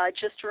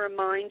 Just a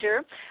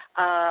reminder,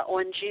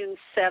 on June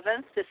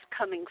 7th, this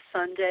coming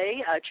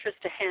Sunday,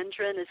 Trista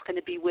Hendren is going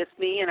to be with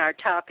me, and our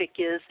topic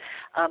is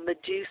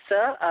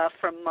Medusa,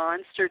 From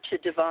Monster to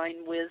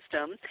Divine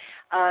Wisdom.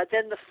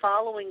 Then the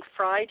following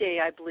Friday,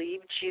 I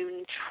believe,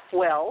 June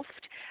 12th,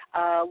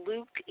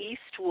 Luke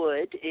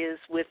Eastwood is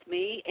with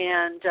me,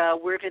 and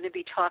we're going to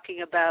be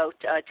talking about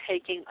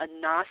taking a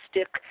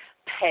Gnostic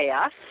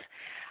path.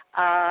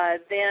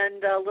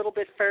 Then a little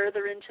bit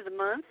further into the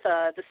month,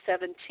 the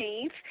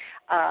 17th,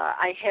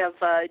 I have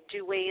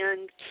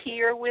Duane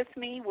Keir with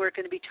me. We're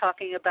going to be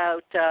talking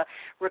about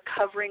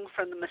recovering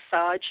from the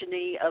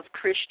misogyny of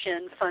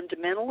Christian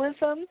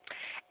fundamentalism.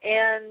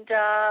 And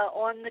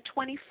on the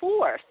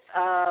 24th,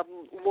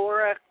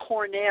 Laura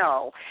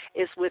Cornell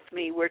is with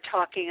me. We're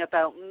talking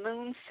about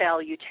moon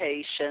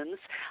salutations,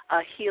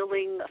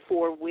 healing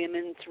for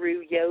women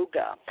through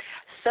yoga.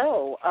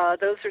 So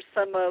those are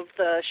some of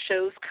the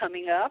shows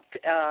coming up.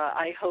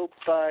 I hope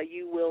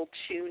you will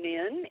tune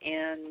in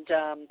and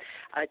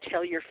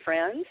tell your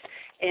friends.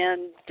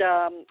 And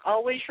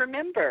always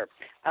remember,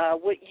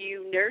 what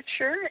you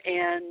nurture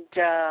and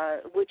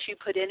what you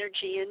put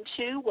energy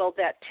into, well,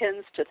 that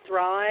tends to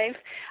thrive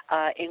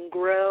and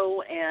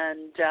grow,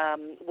 and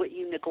what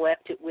you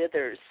neglect, it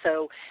withers.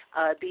 So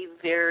be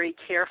very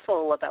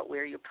careful about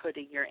where you're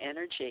putting your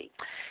energy.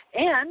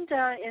 And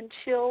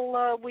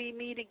until we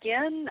meet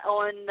again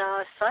on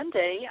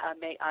Sunday,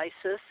 may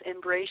Isis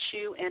embrace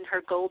you in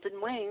her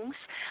golden wings.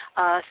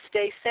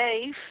 Stay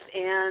safe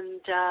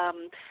and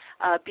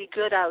be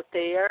good out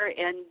there.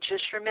 And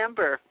just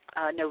remember,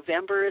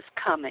 November is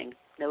coming.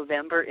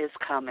 November is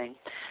coming.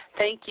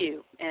 Thank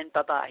you, and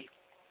bye-bye.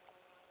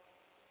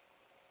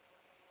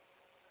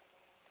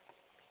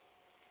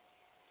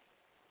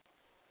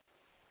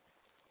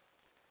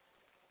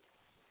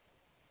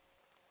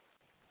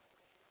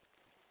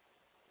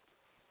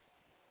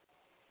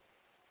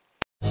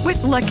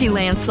 With Lucky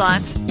Land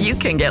Slots, you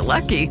can get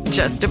lucky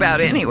just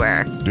about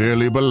anywhere.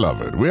 Dearly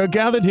beloved, we are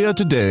gathered here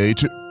today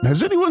to...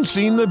 Has anyone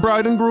seen the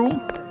bride and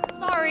groom?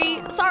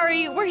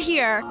 Sorry, we're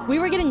here. We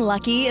were getting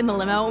lucky in the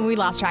limo and we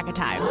lost track of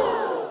time.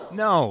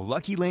 No,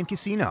 Lucky Land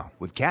Casino,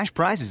 with cash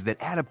prizes that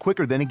add up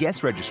quicker than a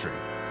guest registry.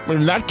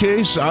 In that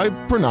case, I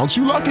pronounce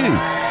you lucky.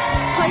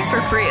 Play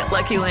for free at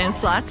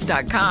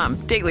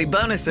LuckyLandSlots.com. Daily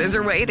bonuses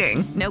are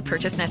waiting. No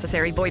purchase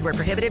necessary. Void where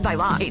prohibited by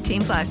law.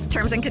 18+.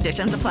 Terms and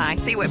conditions apply.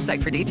 See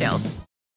website for details.